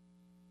song.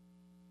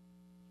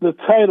 The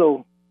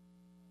title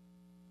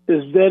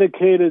is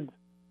dedicated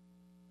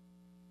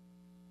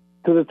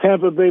to the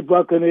Tampa Bay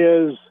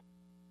Buccaneers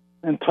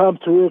and Tom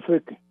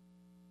Terrific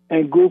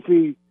and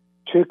Goofy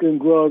Chicken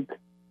Grunt.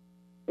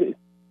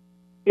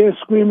 Here's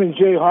Screaming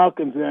Jay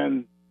Hawkins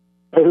and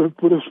I would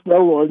put a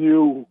spell on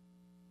you.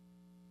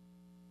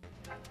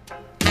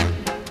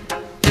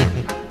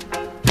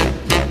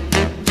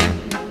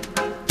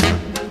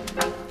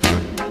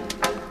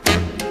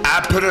 I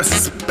put a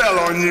spell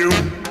on you.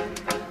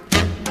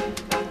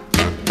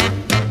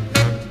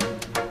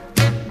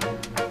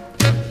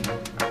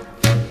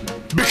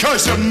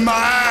 Because you're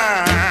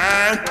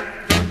mine.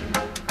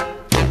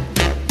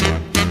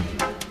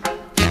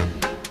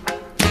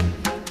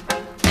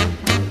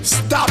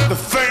 Stop the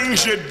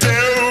things you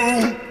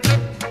do.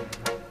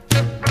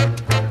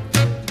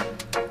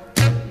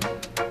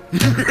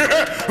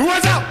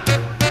 What's up?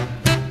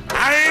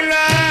 I ain't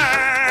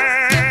lying.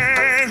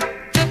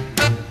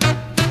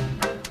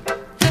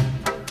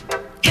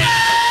 Yeah,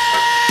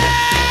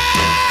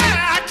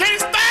 I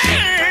can't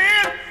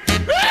stand.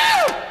 Woo!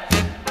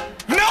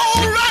 No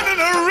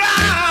running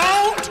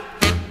around.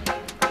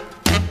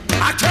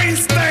 I can't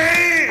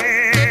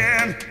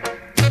stand.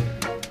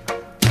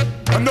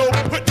 No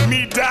putting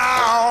me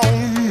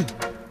down.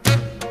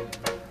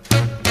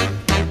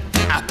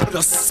 I put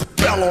a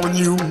spell on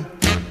you.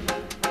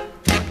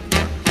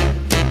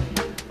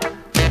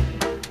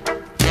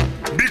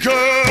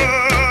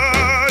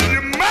 Because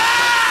you're mine.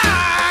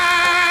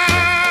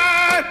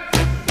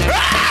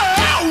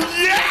 Oh,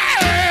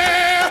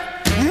 yeah.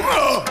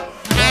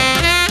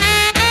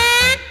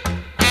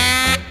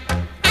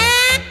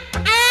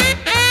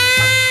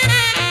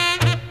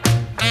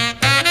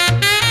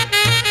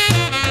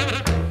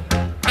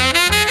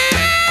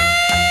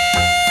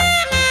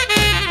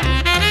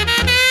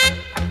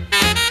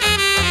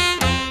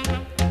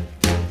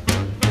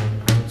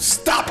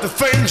 Stop the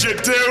things you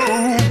do.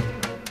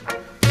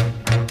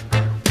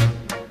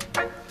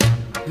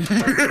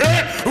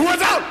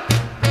 What's up?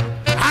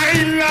 I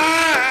ain't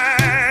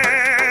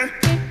lying.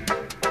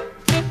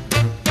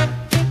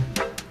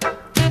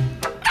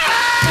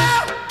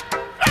 Oh,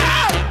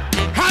 oh,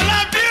 I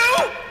love you.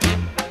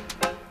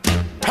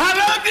 I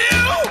love you.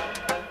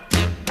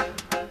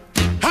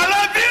 I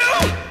love you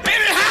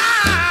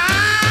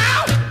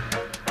anyhow.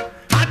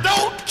 I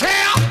don't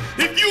care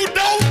if you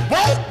don't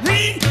want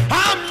me.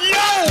 I'm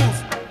yours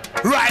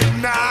right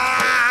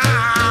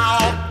now.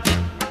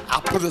 I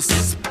put a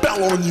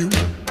spell on you.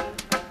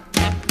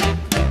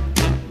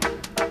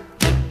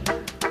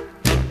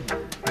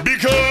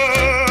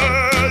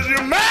 Because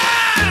you're mine.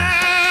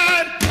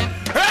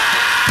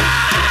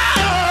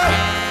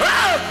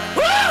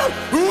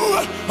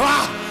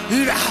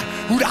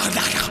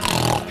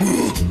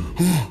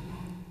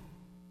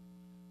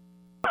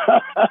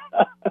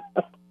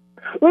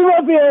 We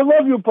love the I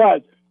love you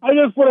part. I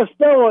just put a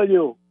spell on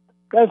you.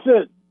 That's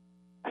it.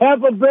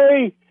 Tampa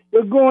Bay,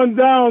 you're going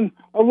down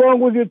along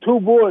with your two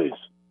boys.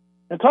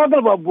 And talking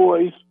about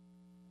boys,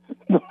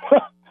 the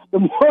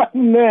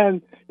modern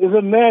man is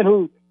a man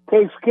who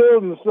takes care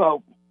of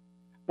himself.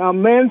 Now,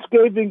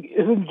 manscaping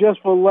isn't just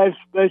for life's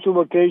special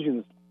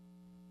occasions.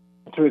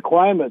 It's a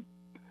requirement.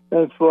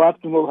 And it's for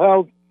optimal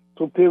health,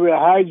 superior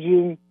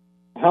hygiene,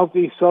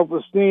 healthy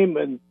self-esteem,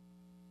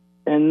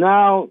 and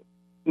now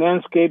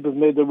Manscaped has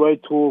made the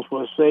right tools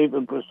for safe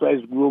and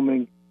precise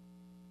grooming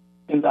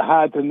in the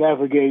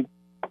hard-to-navigate,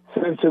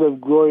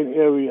 sensitive groin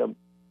area,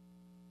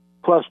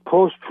 plus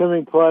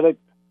post-trimming product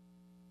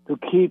to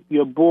keep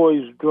your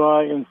boys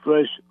dry and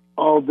fresh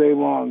all day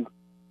long.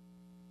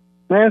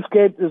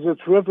 Manscaped is a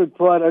terrific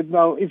product.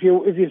 Now, if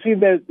you see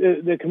that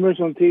the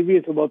commercial on TV,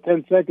 it's about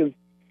 10 seconds,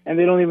 and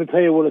they don't even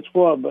tell you what it's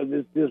for. But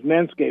it's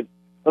Manscaped.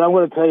 But I'm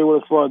going to tell you what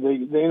it's for. They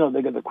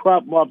got the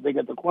crop mop, they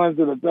got the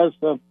cleanser, the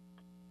duster,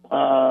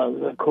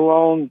 the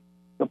cologne,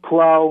 the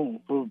plow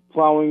for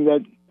plowing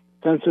that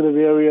sensitive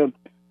area.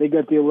 They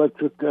got the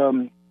electric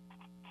cutter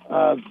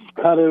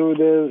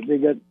there. They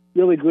got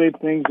really great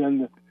things,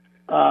 and you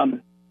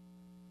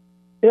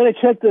gotta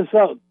check this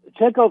out.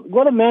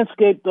 Go to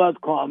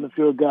manscaped.com if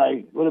you're a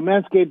guy. Go to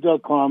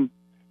manscaped.com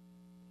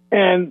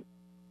and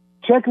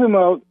check them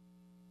out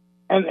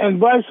and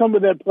buy some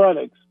of their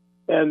products.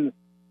 And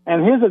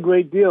here's a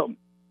great deal.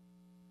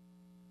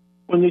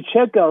 When you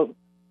check out,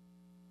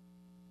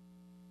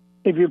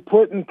 if you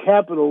put in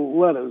capital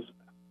letters,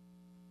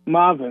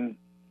 Marvin,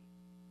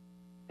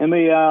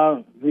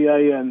 Marvin,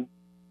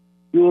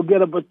 you will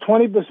get up a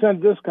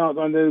 20% discount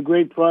on their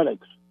great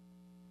products.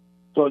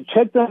 So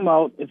check them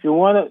out if you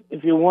want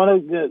to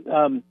get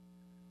some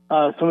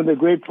of the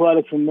great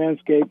products from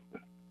Manscaped.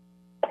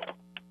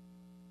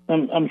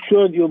 I'm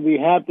sure you'll be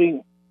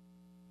happy.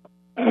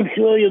 I'm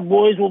sure your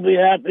boys will be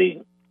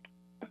happy.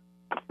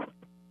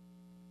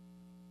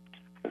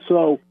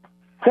 So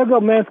check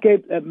out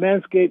Manscaped at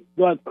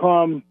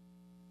manscaped.com.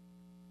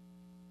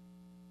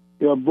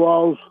 Your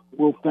balls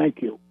will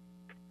thank you.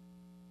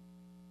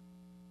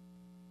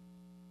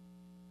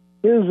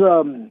 Here's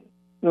the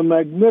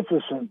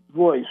magnificent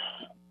voice,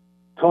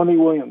 Tony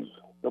Williams,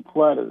 the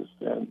Platters,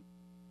 and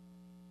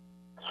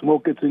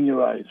Smoke It's in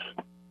Your Eyes.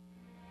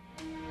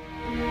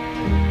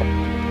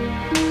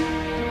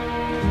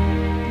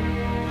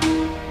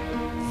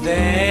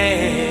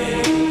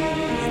 They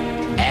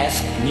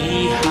asked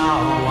me how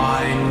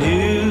I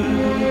knew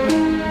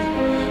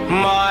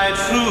my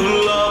true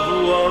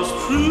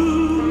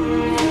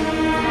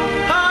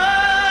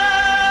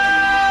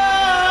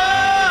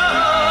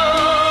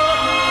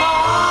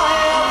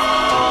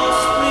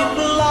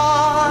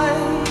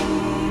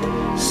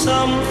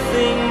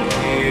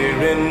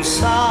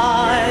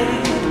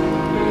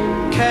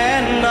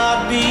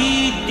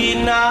be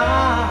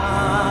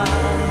denied.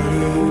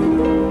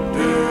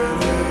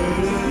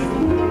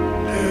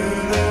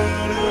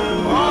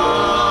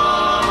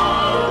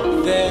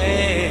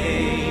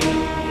 They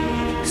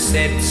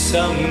said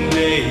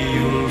someday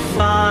you'll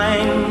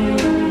find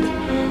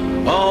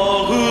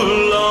all who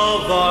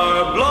love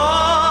are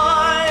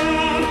blind.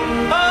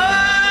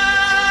 Oh,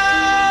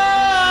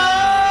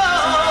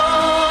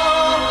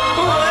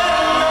 when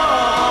your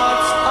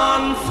heart's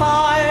on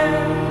fire,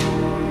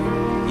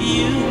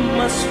 you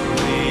must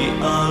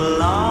realize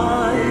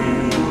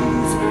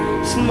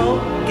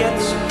smoke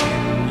gets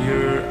in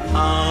your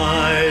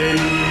eyes.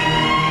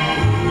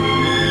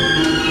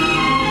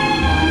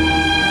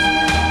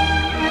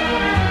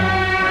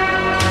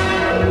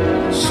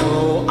 So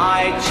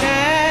I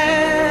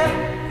chant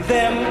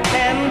them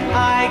and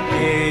I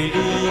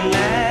gaily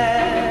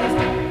laugh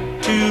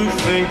to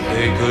think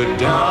they could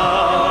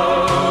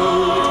doubt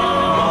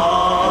my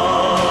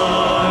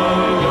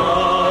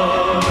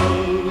love.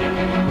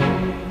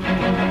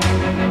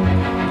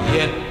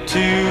 Yet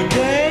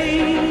today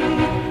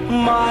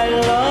my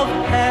love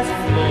has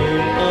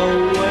flown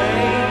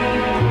away.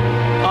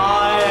 I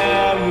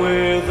am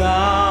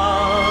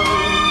without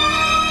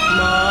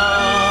my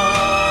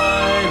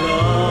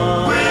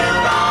love.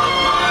 Without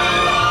my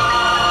love.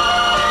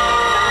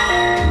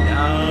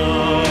 Now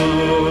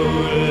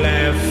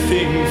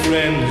laughing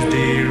friends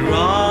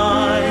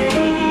deride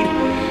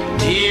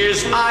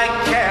tears I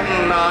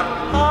cannot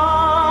hide.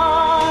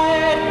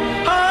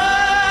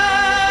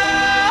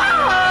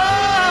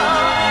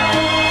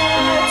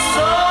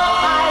 So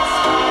I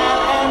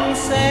smile and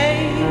say,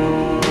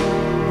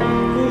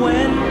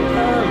 when a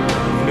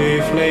lovely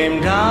flame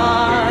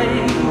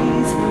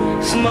dies,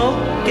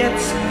 smoke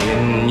gets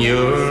in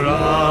your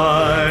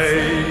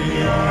eyes.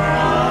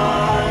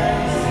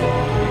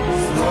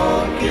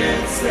 Smoke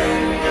gets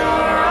in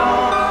your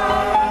eyes.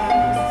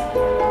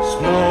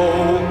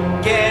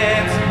 Smoke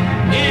gets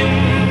in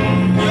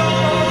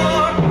your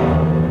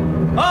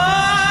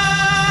eyes.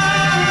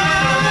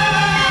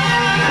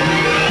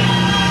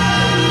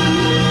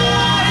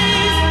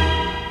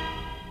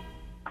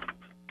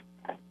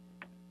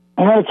 I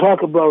want to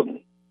talk about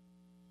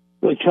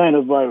the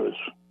China virus.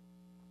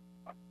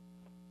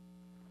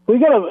 We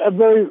got a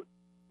very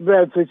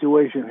bad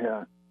situation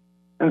here,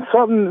 and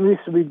something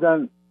needs to be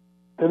done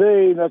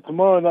today, not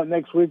tomorrow, not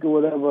next week or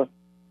whatever.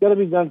 Got to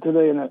be done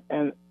today,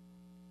 and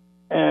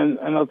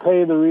I'll tell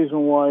you the reason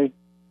why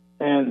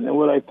and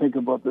what I think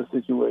about this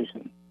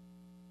situation.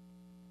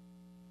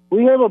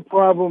 We have a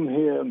problem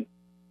here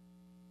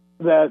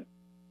that,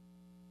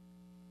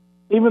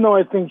 even though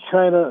I think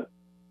China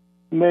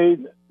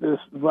made this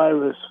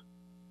virus,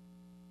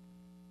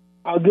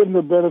 I'll give them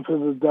the benefit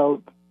of the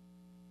doubt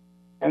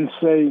and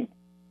say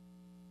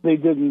they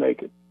didn't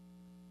make it.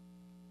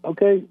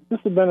 Okay?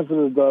 Just the benefit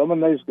of the doubt. I'm a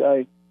nice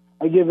guy.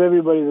 I give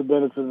everybody the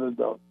benefit of the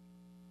doubt.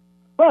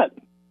 But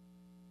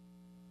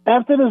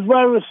after this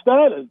virus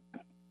started,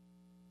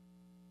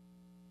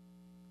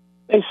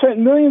 they sent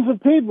millions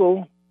of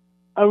people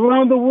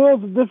around the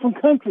world to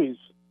different countries,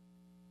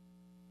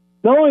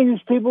 knowing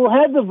these people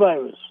had the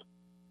virus,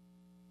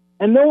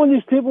 and knowing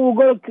these people were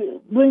going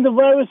to bring the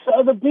virus to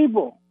other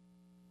people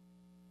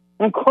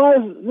and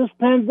cause this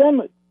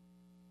pandemic.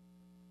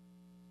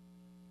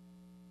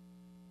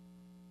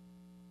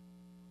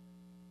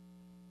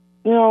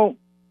 You know,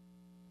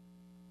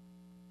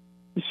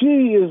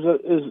 Xi is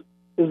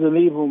an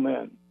evil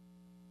man.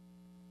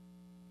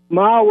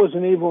 Mao was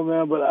an evil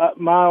man, but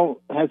Mao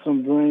had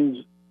some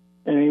brains,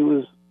 and he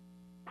was,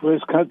 for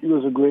his country,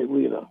 was a great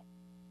leader.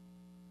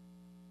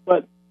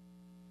 But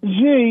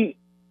Xi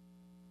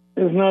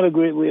is not a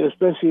great leader,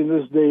 especially in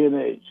this day and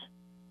age,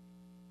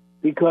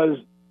 because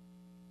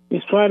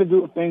he's trying to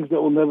do things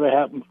that will never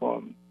happen for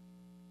him.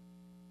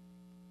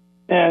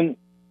 And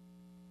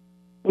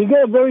we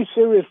got a very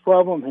serious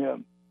problem here,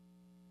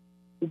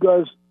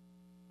 because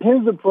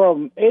here's the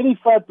problem.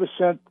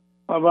 85%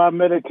 of our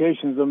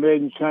medications are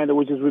made in China,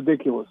 which is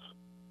ridiculous.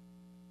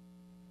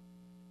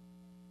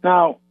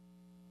 Now,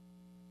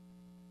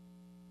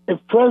 if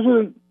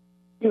President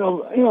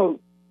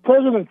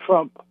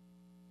Trump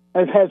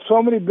has had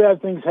so many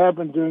bad things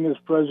happen during his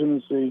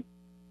presidency,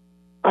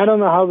 I don't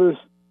know how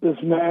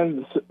this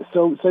man is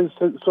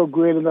so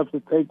great enough to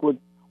take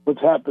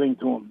what's happening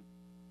to him.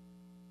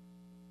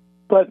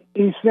 But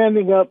he's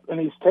standing up and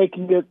he's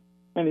taking it,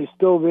 and he's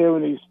still there,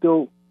 and he's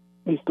still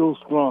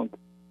strong.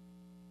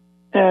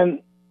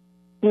 And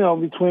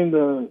between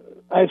the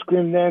Ice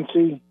Cream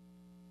Nancy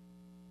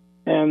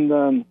and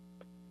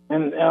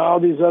all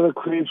these other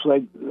creeps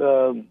like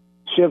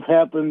Schiff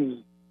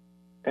Happens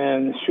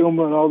and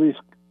Schumer and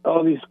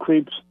all these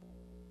creeps,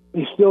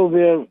 he's still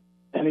there,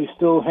 and he's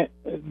still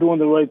doing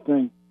the right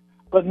thing.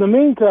 But in the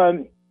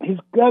meantime, he's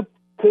got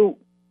to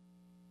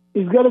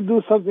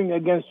do something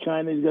against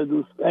China. He's got to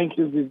do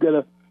sanctions. He's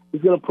got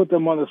to put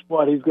them on the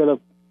spot. He's got to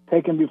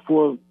take them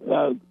before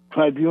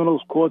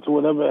tribunals, courts, or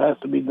whatever has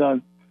to be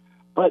done.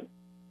 But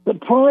the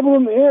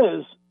problem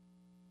is,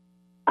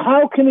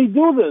 how can he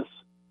do this?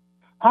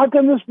 How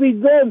can this be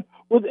done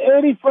with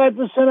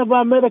 85% of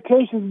our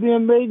medications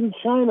being made in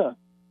China.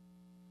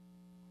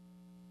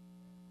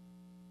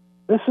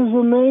 This is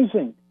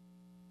amazing.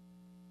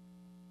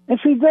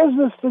 If he does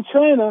this to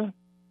China,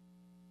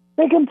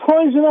 they can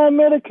poison our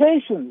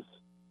medications.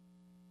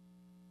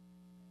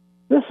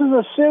 This is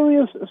a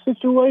serious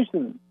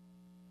situation,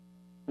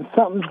 and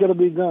something's got to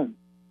be done.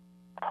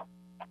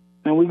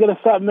 And we got to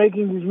stop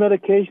making these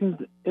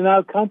medications in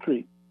our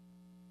country,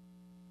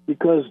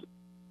 because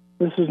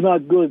this is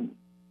not good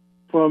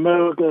for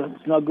America.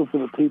 It's not good for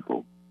the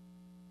people.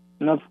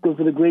 Not good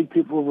for the great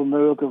people of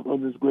America,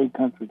 of this great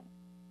country.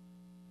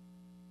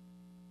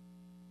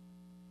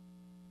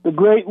 The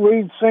great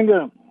lead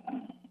singer,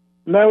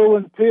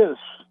 Marilyn Pierce,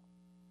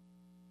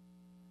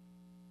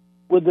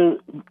 with the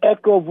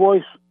echo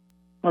voice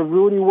of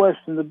Rudy West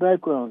in the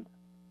background.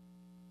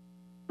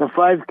 The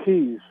 5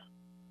 keys.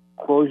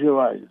 Close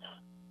your eyes.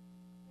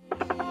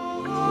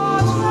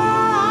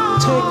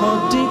 Take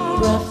a deep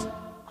breath.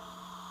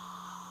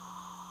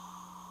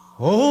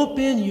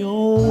 Open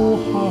your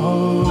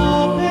heart.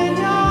 Open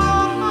your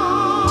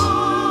heart.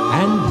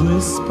 And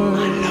whisper.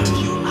 I love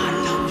you, I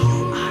love you,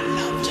 I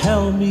love you.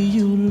 Tell me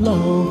you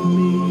love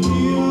me.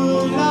 You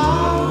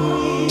love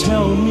me.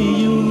 Tell me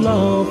you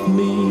love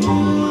me.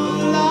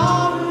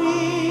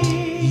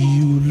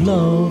 You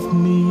love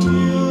me.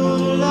 You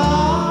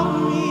love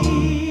me.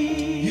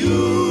 You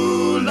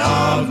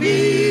love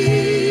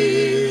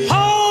me.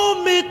 Hold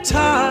me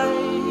tight.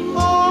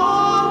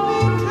 Hold me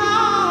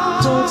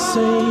tight. Don't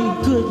say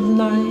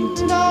goodnight.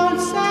 Don't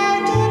say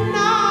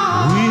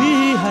goodnight. We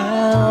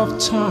have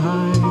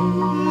time.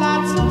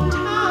 Lots of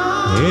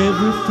time.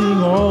 Everything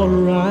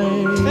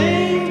alright.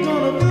 Things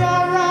gonna be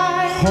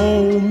alright.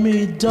 Hold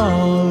me,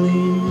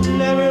 darling.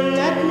 Never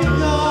let me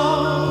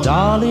go.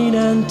 Darling,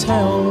 and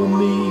tell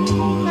me.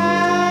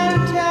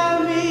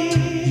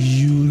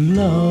 You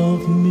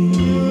love me.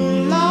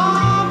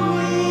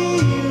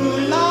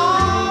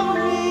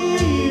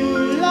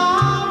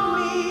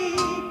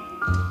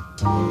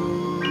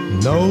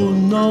 No,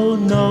 no,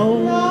 no.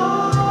 No,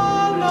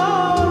 no,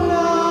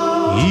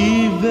 no.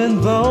 Even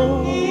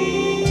though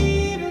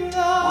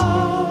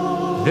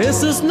this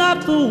is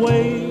not the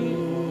way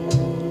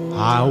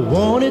I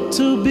want it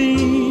to be.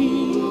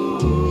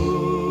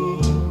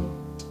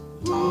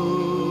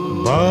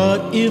 But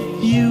if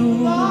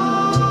you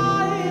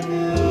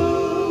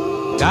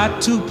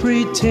got to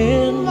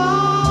pretend,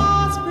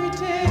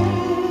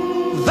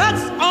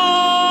 that's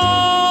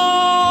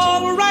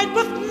all right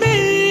with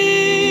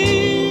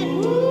me.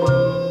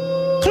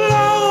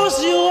 Close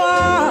your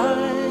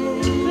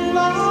eyes.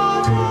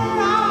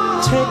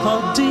 Take a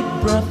deep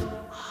breath.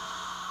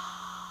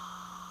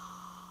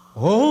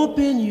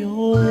 Open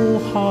your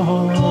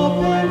heart.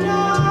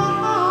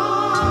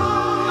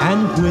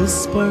 And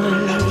whisper, I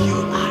love you,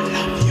 I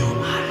love you,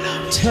 I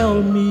love you. Tell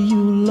me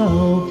you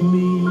love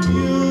me.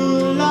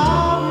 You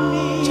love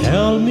me.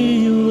 Tell me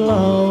you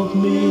love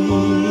me. You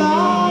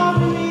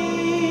love me.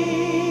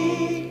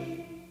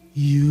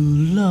 You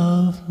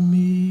love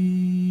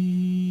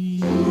me.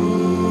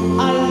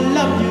 I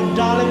love you,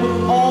 darling,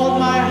 with all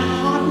my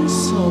heart and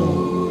soul.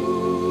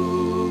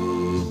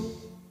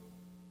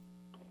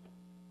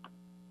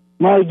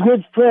 My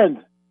good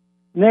friend,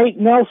 Nate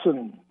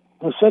Nelson,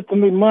 who said to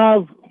me,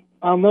 Marv,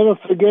 I'll never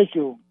forget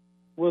you.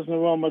 Wasn't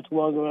around much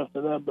longer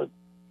after that, but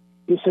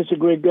he's such a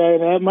great guy.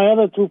 And I have my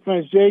other 2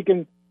 friends, Jake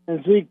and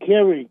Zeke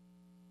Carey,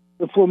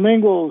 the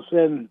Flamingos,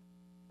 and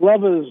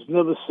Lovers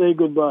Never Say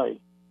Goodbye.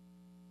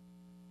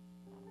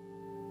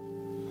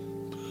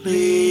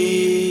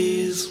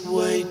 Please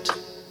wait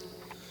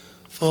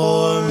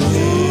for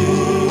me,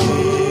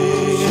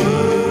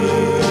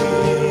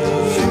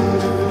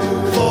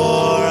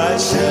 for I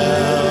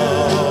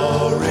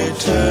shall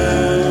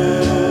return.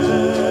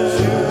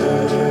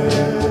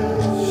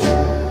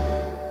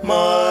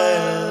 My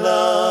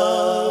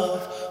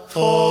love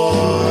for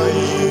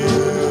you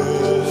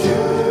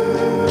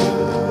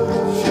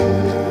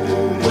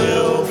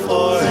will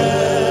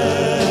forever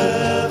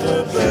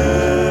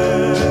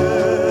burn.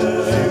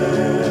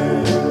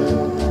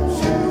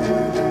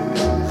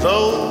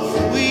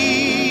 Though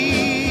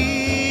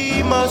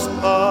we must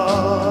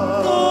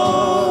part,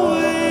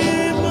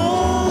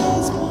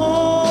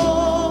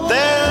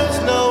 there's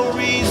no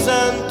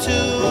reason to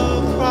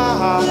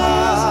cry.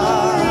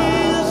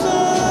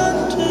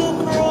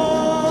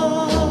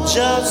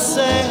 Just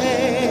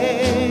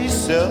say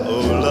so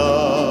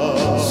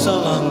long. So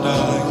long,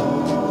 darling.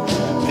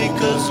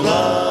 Because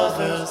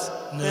lovers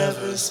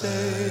never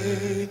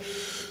say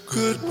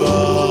goodbye.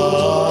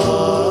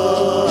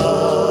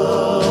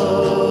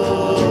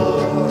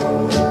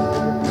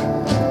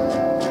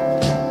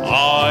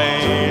 I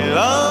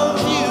love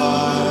you,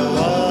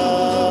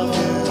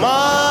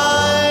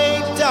 my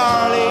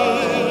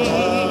darling,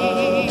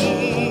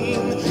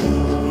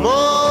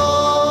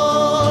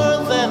 more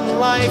than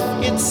life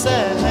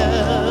itself.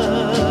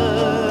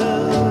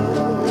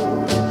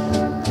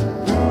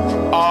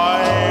 I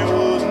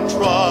wouldn't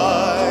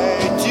try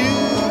to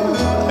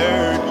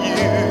hurt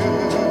you,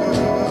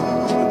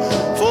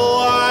 for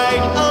I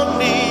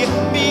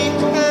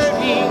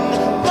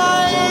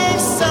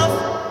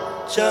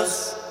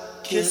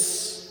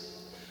kiss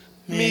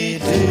me,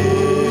 dear,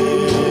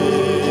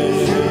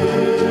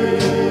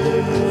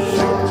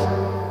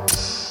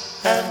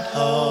 and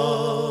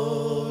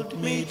hold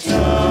me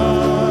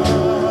tight.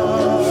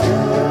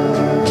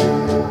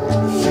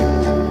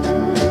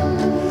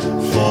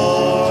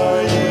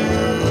 For you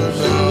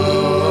know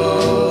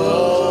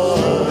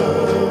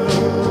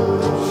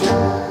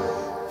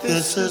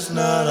this is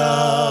not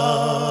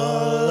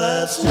our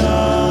last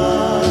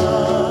time.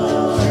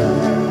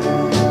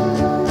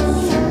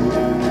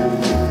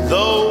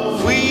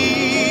 Though we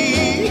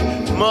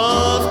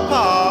must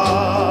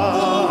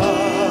part,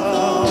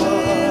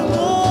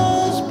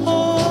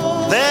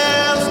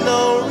 there's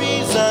no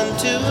reason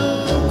to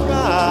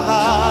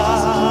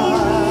cry.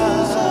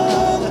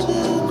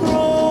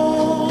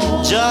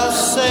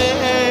 Just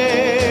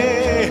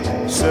say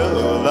so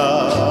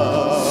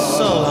long.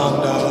 So long,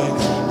 darling.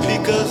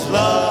 Because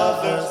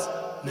lovers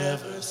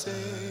never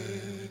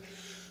say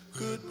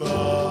goodbye.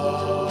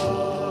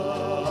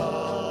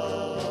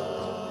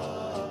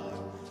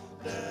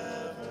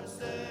 Never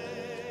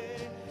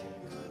say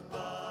goodbye.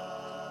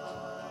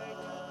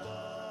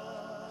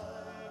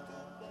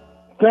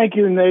 Thank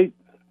you, Nate,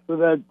 for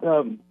that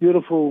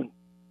beautiful,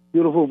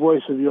 beautiful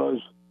voice of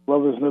yours.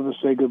 Lovers never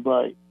say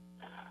goodbye.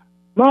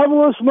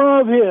 Marvelous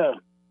Marv here.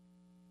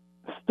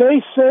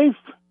 Stay safe.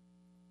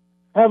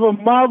 Have a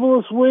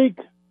marvelous week.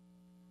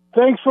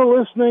 Thanks for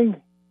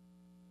listening.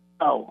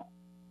 Oh.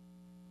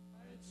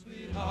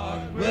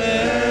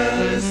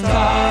 Well, it's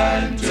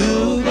time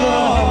to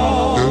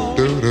go.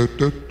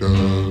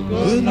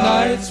 Good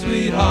night,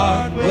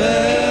 sweetheart.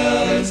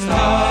 Well, it's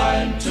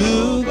time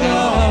to go.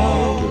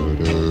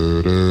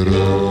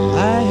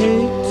 I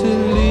hate to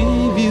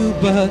leave you,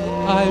 but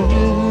I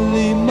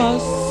really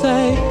must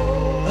say,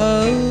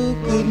 oh,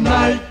 good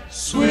night,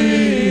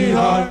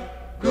 sweetheart.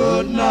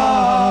 Good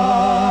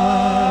night.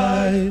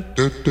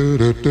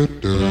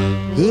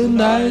 Good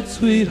night,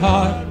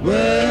 sweetheart.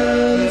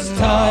 Well, it's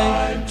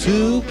time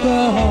to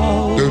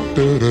go.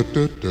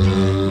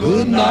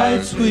 Good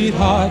night,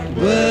 sweetheart.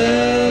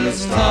 Well,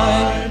 it's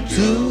time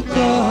to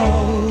go.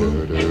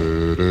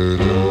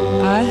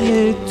 I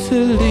hate to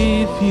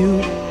leave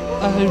you,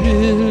 I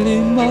really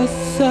must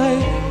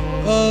say,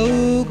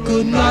 oh,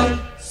 good night,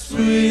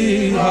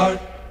 sweetheart.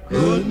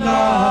 Good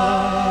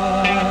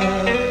night.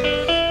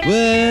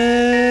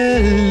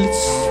 Well,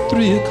 it's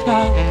 3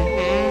 o'clock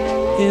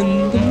in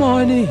the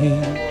morning.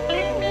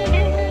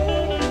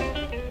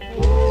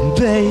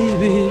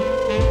 Baby,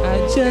 I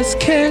just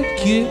can't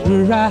get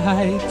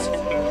right.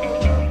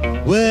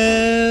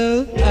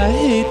 Well, I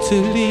hate to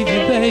leave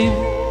you, baby.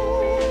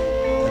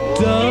 I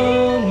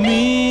don't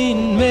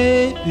mean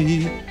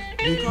maybe,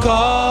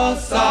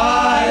 because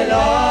I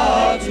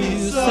love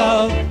you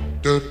so.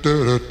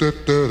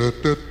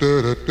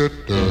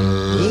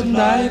 Good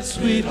night,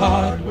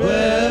 sweetheart.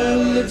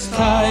 Well, it's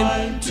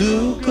time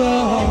to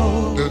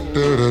go.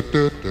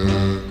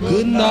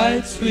 Good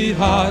night,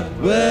 sweetheart.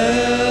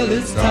 Well,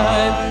 it's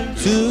time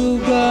to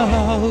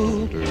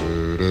go.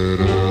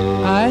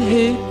 I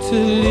hate to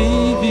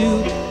leave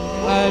you,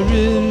 I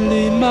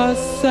really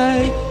must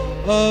say,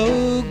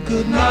 oh,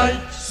 good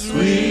night,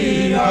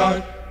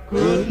 sweetheart.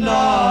 Good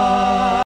night.